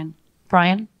Brian,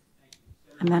 and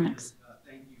then next.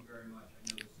 Thank you very much.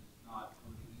 I know this is not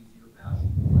one of the easier battles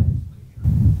in the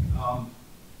legislature.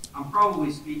 I'm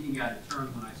probably speaking out of turn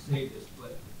when I say this,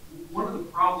 but one of the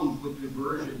problems with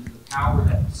diversion is the power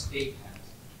that the state has.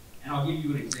 And I'll give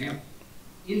you an example.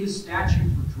 In the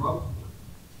statute for drug court,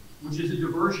 which is a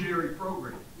diversionary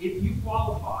program, if you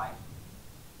qualify,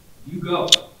 you go.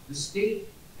 The state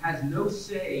has no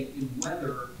say in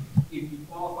whether, if you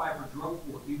qualify for drug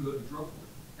court, you go to drug court.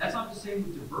 That's not the same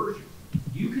with diversion.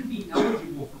 You can be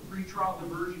eligible for pretrial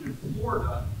diversion in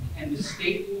Florida, and the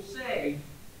state will say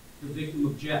the victim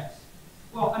objects.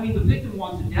 Well, I mean, the victim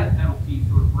wants a death penalty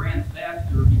for grand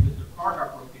theft or because their car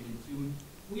got broken into, and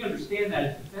we understand that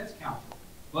as defense counsel.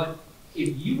 But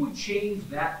if you would change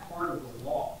that part of the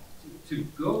law to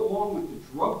go along with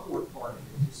the drug court part of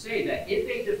it, to say that if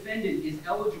a defendant is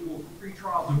eligible for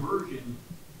pretrial diversion,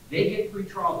 they get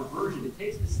pretrial diversion. It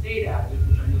takes the state out of it,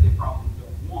 which I know they probably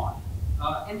don't want.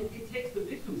 And it takes the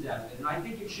victims out of it. And I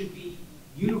think it should be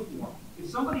uniform. If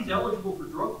somebody's eligible for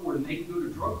drug court and they can go to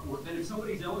drug court, then if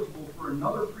somebody's eligible for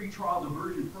another pretrial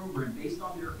diversion program based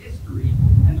on their history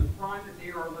and the crime that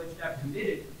they are alleged to have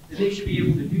committed, then they should be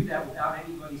able to do that without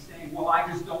anybody saying, well, I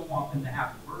just don't want them to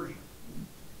have diversion.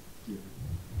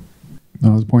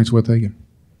 No, the point's well taken.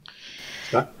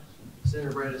 Scott?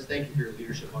 Senator Brandes, thank you for your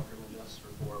leadership on criminal justice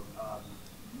reform.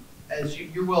 As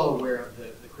you're well aware of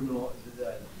the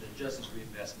justice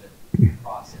reinvestment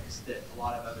process that a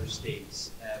lot of other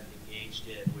states have engaged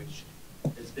in, which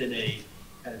has been a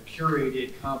kind of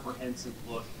curated, comprehensive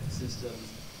look at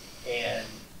systems, and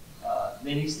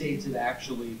many states have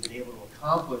actually been able to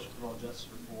accomplish criminal justice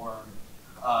reform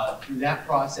through that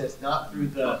process, not through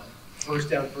the first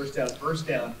down,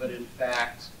 but in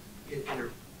fact, in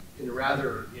a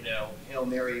rather, Hail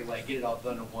Mary, like get it all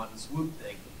done in one swoop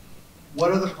thing.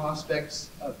 What are the prospects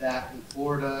of that in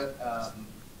Florida?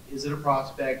 Is it a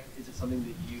prospect? Is it something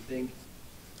that you think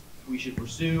we should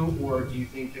pursue, or do you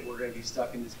think that we're going to be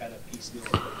stuck in this kind of piecemeal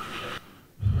approach?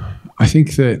 I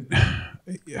think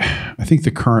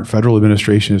the current federal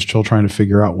administration is still trying to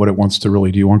figure out what it wants to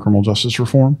really do on criminal justice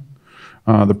reform.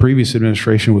 The previous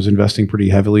administration was investing pretty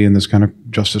heavily in this kind of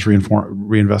justice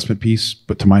reinvestment piece,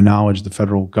 but to my knowledge, the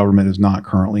federal government is not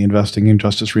currently investing in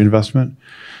justice reinvestment.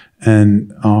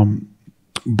 And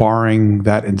barring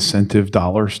that incentive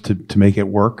dollars to make it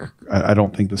work, I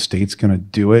don't think the state's going to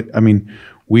do it. I mean,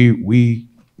 we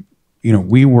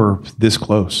were this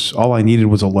close. All I needed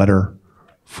was a letter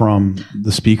from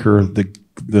the speaker,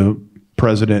 the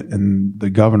president, and the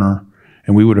governor,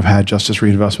 and we would have had justice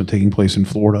reinvestment taking place in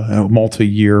Florida, a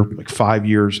multi-year, like 5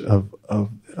 years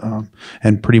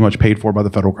and pretty much paid for by the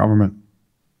federal government.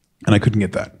 And I couldn't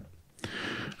get that.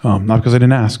 Not because I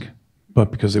didn't ask,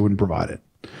 but because they wouldn't provide it.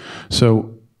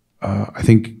 So I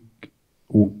think,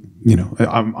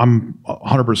 I'm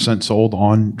 100% sold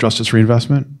on justice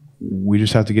reinvestment. We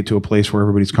just have to get to a place where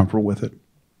everybody's comfortable with it.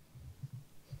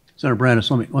 Senator Brandes,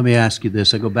 let me ask you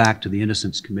this. I go back to the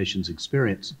Innocence Commission's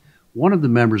experience. One of the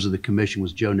members of the commission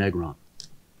was Joe Negron.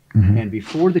 Mm-hmm. And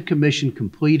before the commission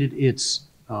completed its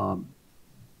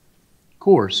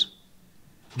course,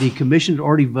 the commission had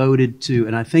already voted to,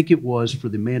 and I think it was for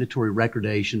the mandatory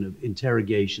recordation of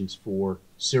interrogations for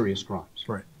serious crimes.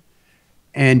 Right.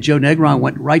 And Joe Negron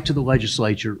went right to the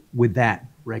legislature with that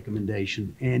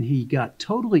recommendation, and he got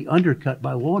totally undercut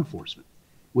by law enforcement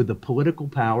with the political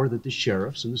power that the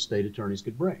sheriffs and the state attorneys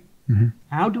could bring. Mm-hmm.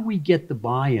 How do we get the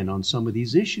buy-in on some of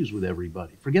these issues with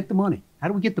everybody? Forget the money. How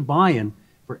do we get the buy-in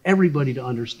for everybody to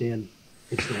understand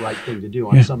it's the right thing to do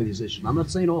on some of these issues? I'm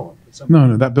not saying all of it.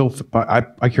 No, that bill,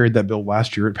 I carried that bill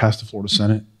last year. It passed the Florida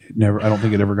Senate. I don't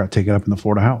think it ever got taken up in the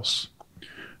Florida House.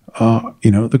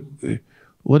 The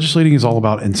legislating is all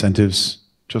about incentives,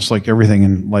 just like everything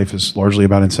in life is largely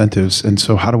about incentives. And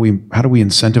so how do we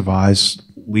incentivize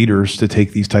leaders to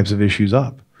take these types of issues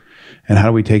up? And how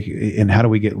do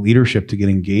we get leadership to get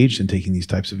engaged in taking these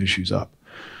types of issues up?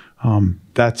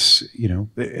 That's,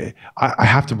 I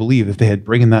have to believe if they had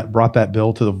brought that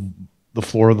bill to the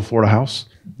floor of the Florida House,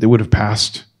 they would have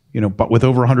passed, but with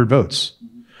over 100 votes.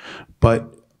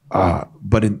 But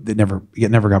it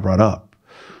never got brought up.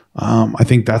 I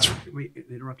think that's. Let me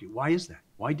interrupt you. Why is that?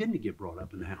 Why didn't it get brought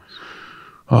up in the House?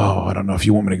 Oh, I don't know if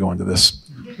you want me to go into this.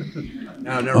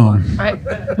 No, never mind.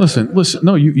 Right. Listen.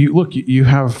 No, you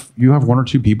have one or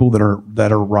two people that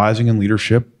are rising in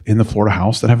leadership in the Florida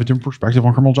House that have a different perspective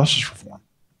on criminal justice reform.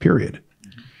 Period.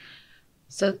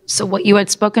 So what you had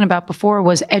spoken about before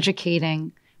was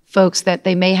educating folks that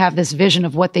they may have this vision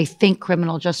of what they think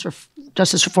criminal justice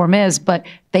reform is, but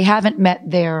they haven't met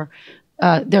their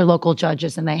local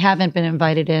judges, and they haven't been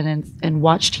invited in and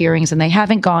watched hearings, and they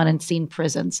haven't gone and seen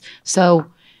prisons. So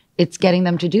it's getting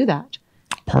them to do that.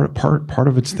 Part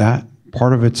of it's that.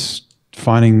 Part of it's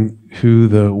finding who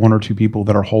the one or two people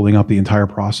that are holding up the entire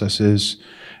process is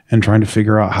and trying to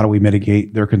figure out how do we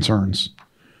mitigate their concerns.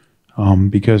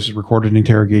 because recorded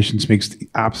interrogations makes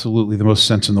absolutely the most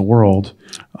sense in the world.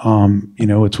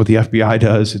 It's what the FBI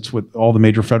does. It's what all the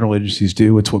major federal agencies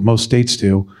do. It's what most states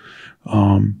do.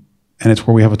 And it's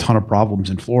where we have a ton of problems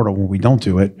in Florida when we don't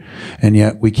do it. And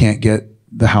yet we can't get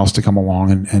the House to come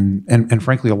along. And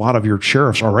frankly, a lot of your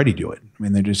sheriffs already do it. I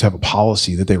mean, they just have a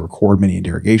policy that they record many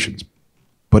interrogations,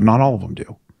 but not all of them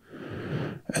do.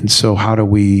 And so how do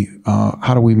we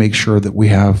make sure that we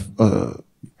have, how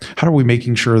are we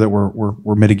making sure that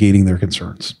we're mitigating their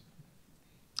concerns?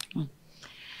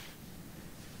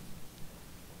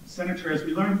 Senator, as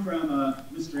we learned from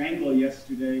Mr. Engel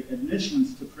yesterday,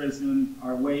 admissions to prison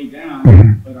are way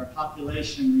down, but our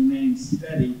population remains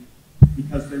steady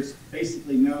because there's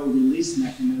basically no release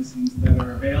mechanisms that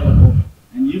are available.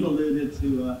 And you've alluded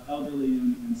to elderly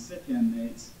and sick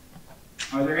inmates.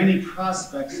 Are there any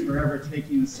prospects for ever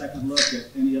taking a second look at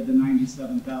any of the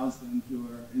 97,000 who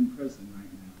are in prison right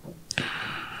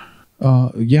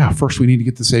now? Yeah, first we need to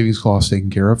get the savings clause taken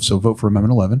care of, so vote for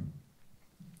Amendment 11.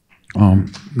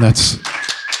 That's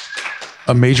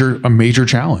a major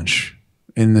challenge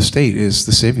in the state is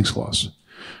the savings clause.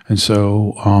 And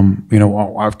so,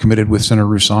 I've committed with Senator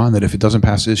Roussan that if it doesn't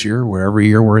pass this year, whatever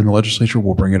year we're in the legislature,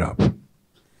 we'll bring it up.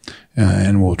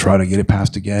 And we'll try to get it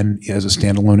passed again as a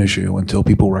standalone issue until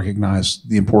people recognize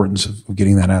the importance of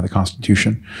getting that out of the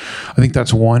Constitution. I think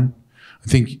that's one. I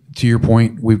think to your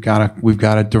point, we've got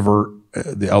to divert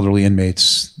the elderly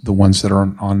inmates, the ones that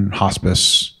are on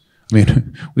hospice. I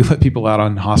mean, we let people out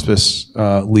on hospice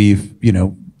leave,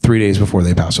 3 days before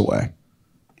they pass away.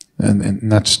 And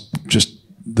that's just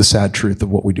the sad truth of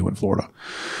what we do in Florida.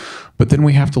 But then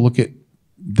we have to look at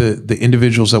the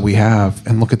individuals that we have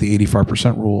and look at the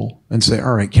 85% rule and say,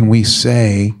 all right, can we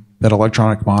say that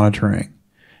electronic monitoring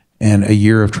and a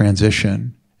year of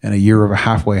transition and a year of a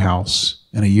halfway house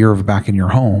and a year of back in your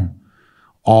home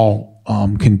all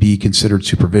can be considered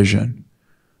supervision?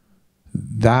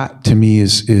 That to me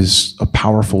is a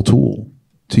powerful tool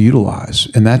to utilize,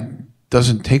 and that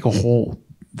doesn't take a whole.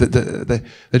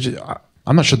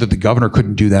 I'm not sure that the governor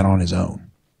couldn't do that on his own,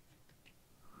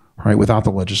 right? Without the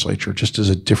legislature, just as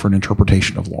a different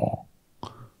interpretation of law.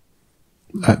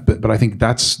 But I think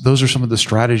those are some of the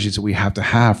strategies that we have to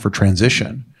have for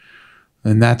transition,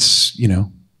 and that's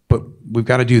But we've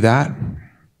got to do that.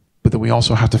 But then we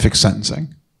also have to fix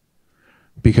sentencing,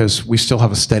 because we still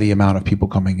have a steady amount of people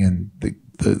coming in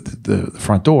the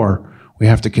front door. We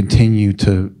have to continue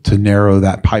to narrow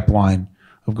that pipeline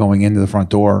of going into the front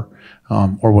door,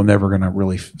 or we're never going to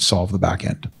really solve the back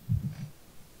end.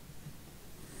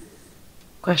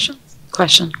 Question?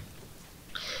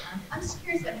 I'm just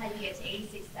curious about how you get to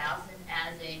 86,000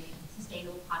 as a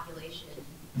sustainable population,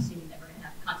 assuming that we're going to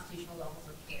have constitutional levels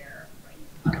of care,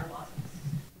 right? Other laws.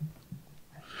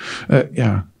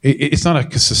 Yeah, it's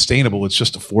not sustainable, it's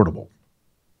just affordable,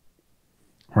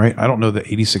 right? I don't know that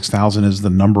 86,000 is the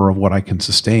number of what I can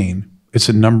sustain. It's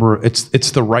a number,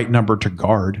 it's the right number to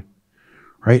guard,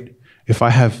 right? If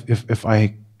I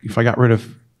got rid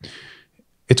of,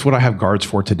 it's what I have guards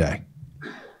for today,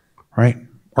 right?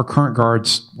 Our current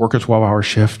guards work a 12-hour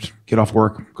shift, get off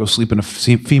work, go sleep in a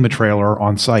FEMA trailer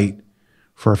on site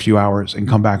for a few hours, and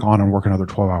come back on and work another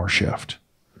 12-hour shift.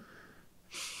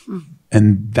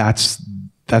 And that's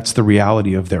the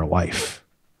reality of their life.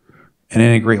 And it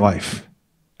ain't a great life.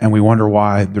 And we wonder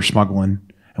why they're smuggling,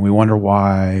 and we wonder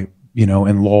why,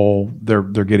 in Lowell, they're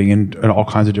getting in all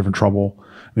kinds of different trouble.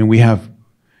 I mean, we have,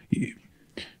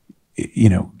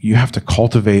 you have to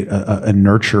cultivate and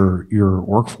nurture your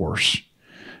workforce,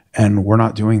 and we're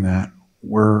not doing that.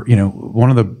 We're,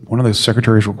 one of the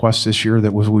secretary's requests this year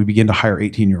that was we begin to hire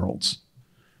 18-year-olds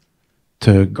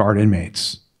to guard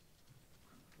inmates.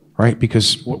 Right,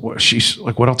 because she's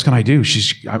like, what else can I do?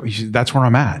 That's where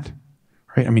I'm at,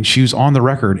 right? I mean, she was on the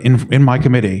record in my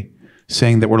committee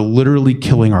saying that we're literally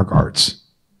killing our guards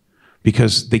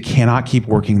because they cannot keep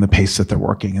working the pace that they're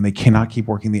working, and they cannot keep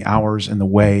working the hours and the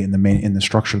way and the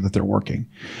structure that they're working.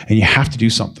 And you have to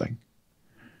do something.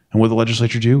 And what did the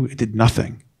legislature do? It did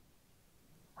nothing.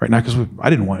 Right? Not because I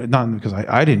didn't want it, not because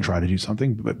I didn't try to do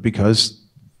something, but because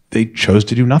they chose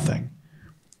to do nothing.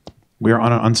 We are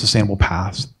on an unsustainable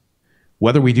path.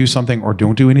 Whether we do something or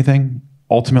don't do anything,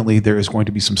 ultimately there is going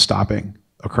to be some stopping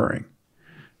occurring.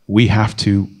 We have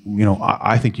to,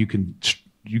 I think you can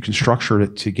structure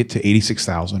it to get to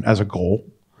 86,000 as a goal,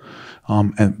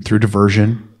 and through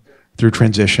diversion, through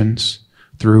transitions,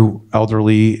 through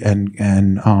elderly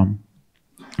and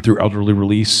through elderly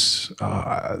release.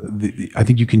 I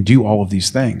think you can do all of these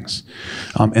things,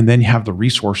 and then you have the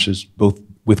resources both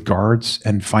with guards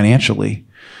and financially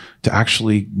to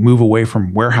actually move away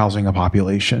from warehousing a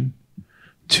population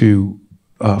to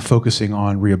focusing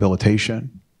on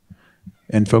rehabilitation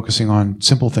and focusing on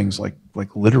simple things like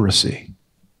literacy.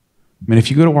 I mean,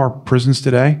 if you go to our prisons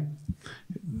today,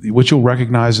 what you'll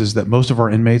recognize is that most of our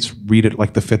inmates read at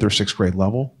like the 5th or 6th grade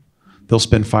level. They'll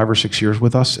spend 5 or 6 years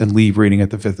with us and leave reading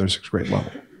at the 5th or 6th grade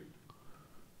level.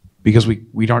 Because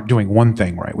we aren't doing one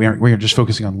thing right. We are just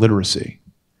focusing on literacy.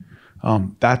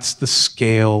 That's the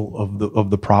scale of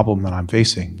the problem that I'm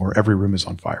facing, where every room is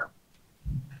on fire.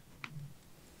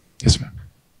 Yes, ma'am.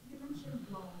 You mentioned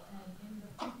role, and in the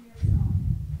previous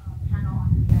panel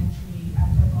on reentry,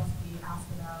 Judge Osby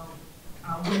asked about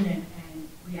women and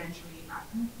reentry.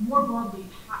 More broadly,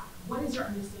 what is your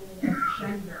understanding of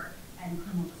gender and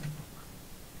criminal justice?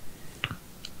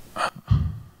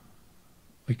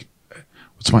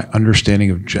 What's my understanding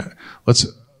of gender? So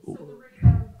the rate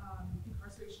of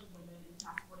incarceration of women in the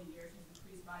past 40 years has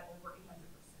increased by over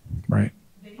 800%. Right.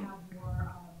 They have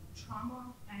more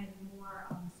trauma and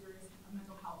more serious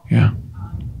mental health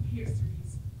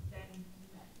histories than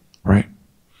men. Right.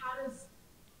 How does,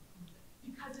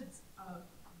 because it's a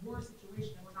war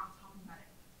situation and we're not talking about it,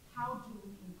 how do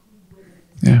we include women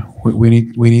in this?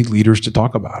 Yeah, we need leaders to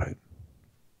talk about it.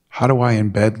 How do I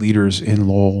embed leaders in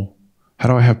Lowell? How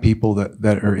do I have people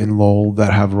that are in Lowell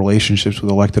that have relationships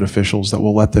with elected officials that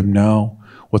will let them know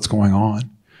what's going on?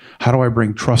 How do I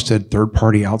bring trusted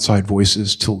third-party outside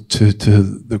voices to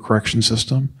the correction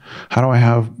system? How do I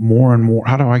have more and more?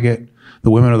 How do I get the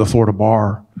women of the Florida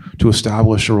Bar to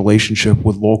establish a relationship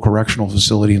with Lowell Correctional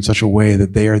Facility in such a way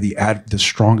that they are the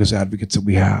strongest advocates that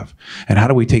we have? And how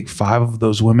do we take 5 of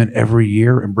those women every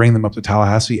year and bring them up to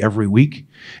Tallahassee every week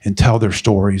and tell their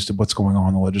stories to what's going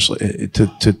on to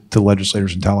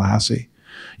legislators in Tallahassee?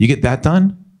 You get that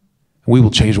done, and we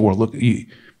will change the world. Look,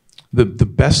 the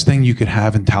best thing you could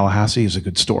have in Tallahassee is a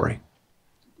good story,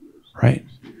 right?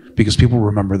 Because people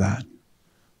remember that.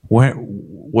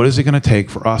 What is it going to take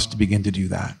for us to begin to do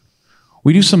that?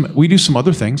 We do some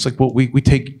other things, like we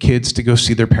take kids to go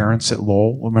see their parents at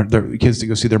Lowell, their kids to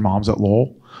go see their moms at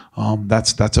Lowell.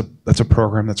 That's a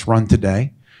program that's run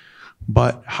today.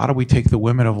 But how do we take the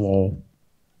women of Lowell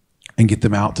and get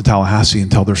them out to Tallahassee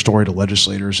and tell their story to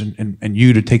legislators, and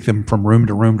you to take them from room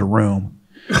to room to room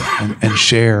and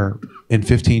share in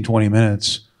 15, 20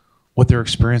 minutes what their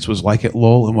experience was like at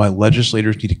Lowell and why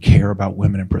legislators need to care about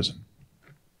women in prison.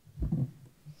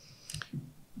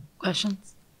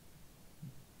 Questions?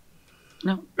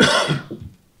 No?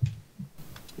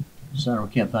 Senator,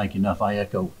 we can't thank you enough. I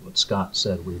echo what Scott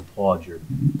said. We applaud your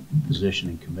position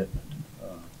and commitment.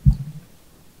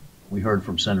 We heard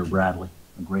from Senator Bradley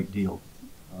a great deal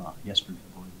yesterday,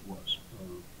 I believe it was,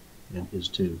 and his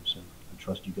too. So I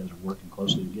trust you guys are working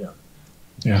closely together.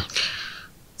 Yeah.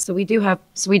 So we do have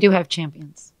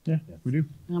champions. Yeah, we do.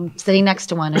 I'm sitting next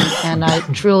to one, and I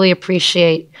truly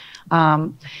appreciate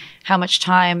how much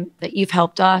time that you've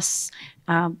helped us.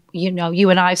 You know, you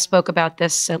and I spoke about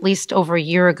this at least over a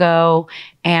year ago,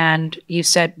 and you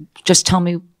said, just tell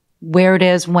me where it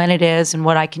is, when it is, and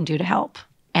what I can do to help.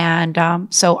 And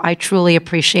so I truly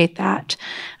appreciate that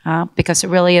because it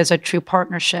really is a true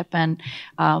partnership, and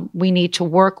we need to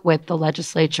work with the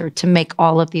legislature to make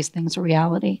all of these things a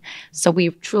reality. So we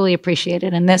truly appreciate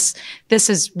it. And this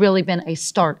has really been a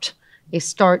start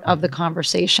of the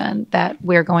conversation that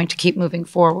we're going to keep moving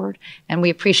forward. And we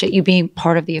appreciate you being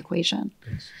part of the equation.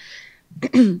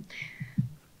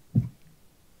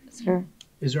 Sir?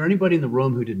 Is there anybody in the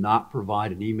room who did not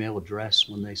provide an email address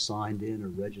when they signed in or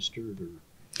registered or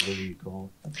whatever you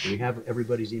call it? Do we have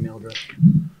everybody's email address?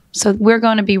 So we're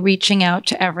going to be reaching out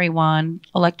to everyone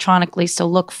electronically, so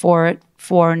look for it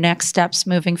for next steps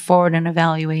moving forward in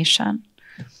evaluation.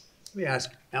 Let me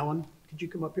ask, Ellen, could you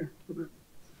come up here for a minute?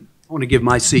 I want to give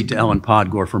my seat to Ellen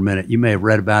Podgore for a minute. You may have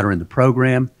read about her in the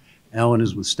program. Ellen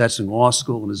is with Stetson Law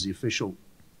School and is the official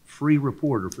free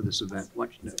reporter for this event. Why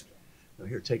don't you know? Oh,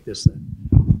 here, take this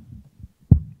then.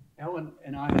 Ellen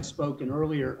and I had spoken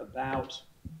earlier about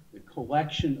the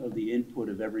collection of the input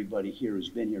of everybody here who's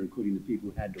been here, including the people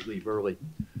who had to leave early.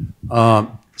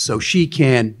 So she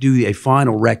can do a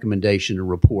final recommendation and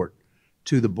report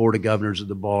to the Board of Governors of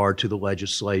the Bar, to the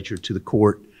legislature, to the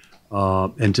court,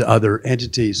 and to other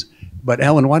entities. But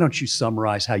Ellen, why don't you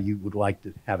summarize how you would like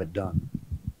to have it done?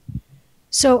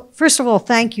 So first of all,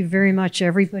 thank you very much,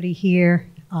 everybody here,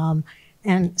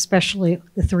 and especially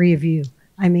the 3 of you.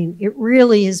 I mean, it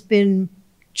really has been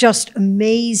just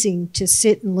amazing to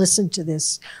sit and listen to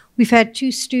this. We've had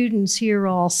 2 students here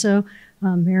also,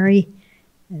 Mary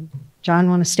and John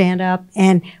want to stand up,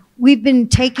 and we've been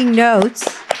taking notes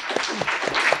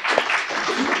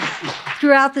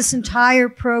throughout this entire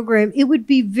program. It would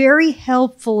be very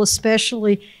helpful,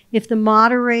 especially if the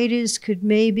moderators could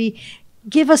maybe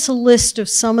give us a list of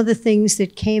some of the things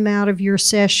that came out of your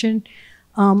session.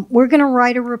 We're going to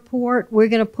write a report. We're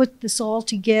going to put this all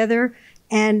together,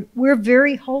 and we're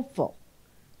very hopeful.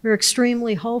 We're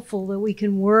extremely hopeful that we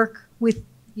can work with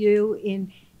you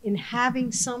in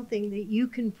having something that you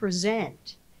can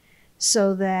present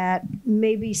so that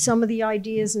maybe some of the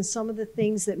ideas and some of the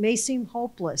things that may seem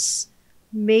hopeless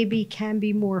maybe can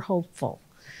be more hopeful.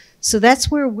 So that's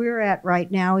where we're at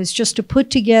right now, is just to put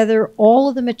together all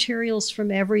of the materials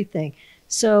from everything.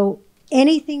 So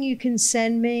anything you can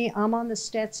send me, I'm on the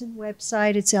Stetson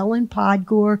website, it's Ellen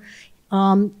Podgore.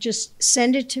 Just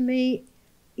send it to me.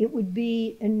 It would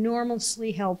be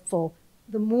enormously helpful.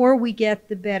 The more we get,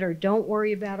 the better. Don't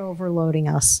worry about overloading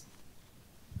us.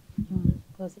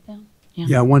 Close it down?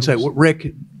 Yeah, one second.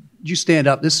 Rick, you stand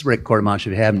up. This is Rick Cordemanch,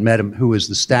 if you haven't met him, who is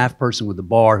the staff person with the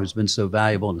bar who's been so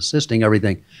valuable in assisting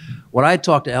everything. What I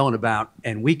talked to Ellen about,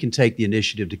 and we can take the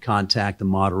initiative to contact the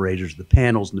moderators, the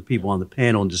panels, and the people on the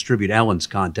panel and distribute Ellen's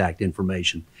contact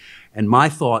information. And my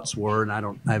thoughts were, and I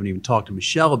haven't even talked to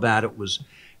Michelle about it, was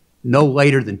no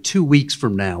later than 2 weeks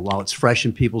from now, while it's fresh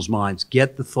in people's minds,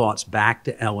 get the thoughts back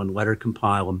to Ellen, let her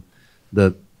compile them.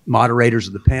 The moderators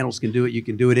of the panels can do it. You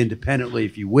can do it independently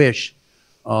if you wish.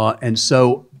 And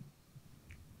so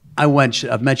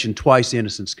I've mentioned twice the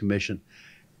Innocence Commission.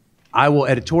 I will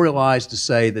editorialize to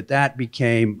say that that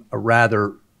became a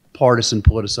rather partisan,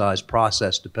 politicized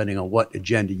process, depending on what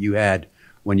agenda you had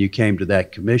when you came to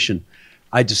that commission.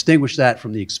 I distinguish that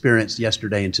from the experience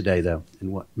yesterday and today, though,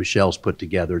 and what Michelle's put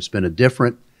together. It's been a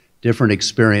different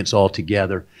experience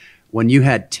altogether. When you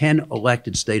had 10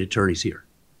 elected state attorneys here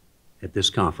at this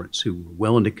conference who were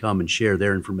willing to come and share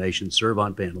their information, serve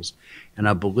on panels, and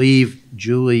I believe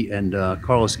Julie and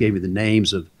Carlos gave me the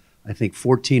names of, I think,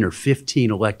 14 or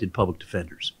 15 elected public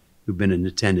defenders who've been in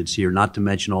attendance here, not to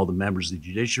mention all the members of the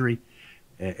judiciary,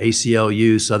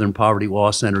 ACLU, Southern Poverty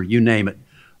Law Center, you name it.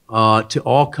 To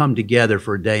all come together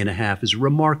for a day and a half is a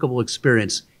remarkable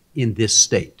experience in this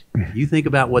state. You think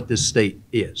about what this state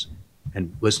is,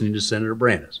 and listening to Senator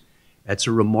Brandes, that's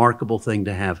a remarkable thing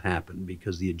to have happen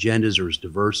because the agendas are as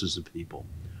diverse as the people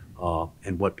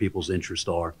and what people's interests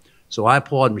are. So I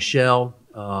applaud Michelle.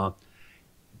 I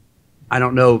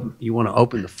don't know, you want to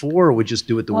open the floor or we just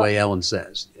do it the way Ellen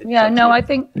says? Yeah, no, I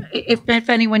think if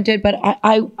anyone did, but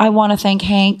I want to thank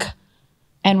Hank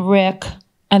and Rick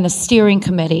and the steering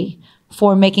committee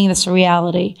for making this a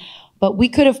reality. But we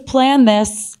could have planned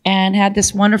this and had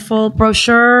this wonderful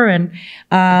brochure and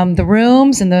the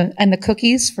rooms and the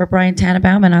cookies for Brian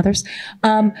Tannenbaum and others.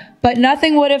 But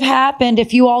nothing would have happened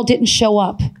if you all didn't show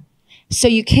up. So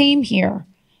you came here.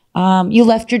 You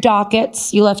left your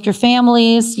dockets, you left your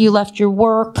families, you left your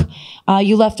work,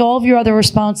 you left all of your other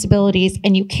responsibilities,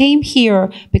 and you came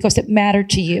here because it mattered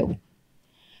to you.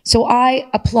 So I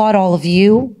applaud all of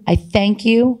you. I thank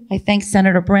you. I thank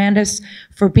Senator Brandes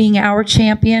for being our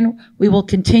champion. We will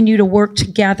continue to work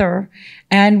together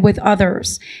and with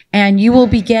others. And you will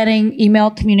be getting email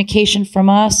communication from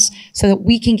us so that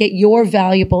we can get your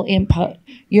valuable input,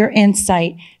 your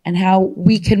insight, and how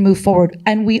we can move forward.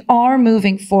 And we are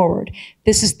moving forward.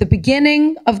 This is the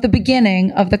beginning of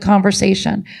the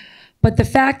conversation. But the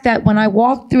fact that when I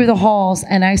walked through the halls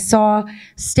and I saw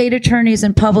state attorneys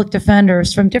and public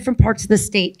defenders from different parts of the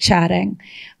state chatting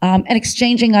and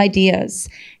exchanging ideas,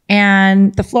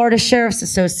 and the Florida Sheriff's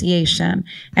Association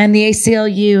and the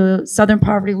ACLU, Southern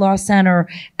Poverty Law Center,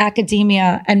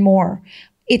 academia, and more,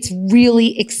 it's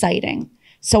really exciting.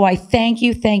 So I thank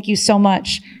you so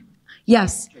much.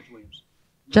 Yes.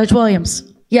 Judge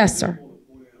Williams. Yes, sir.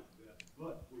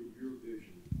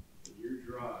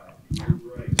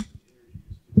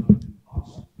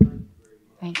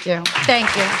 Thank you.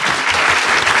 Thank you.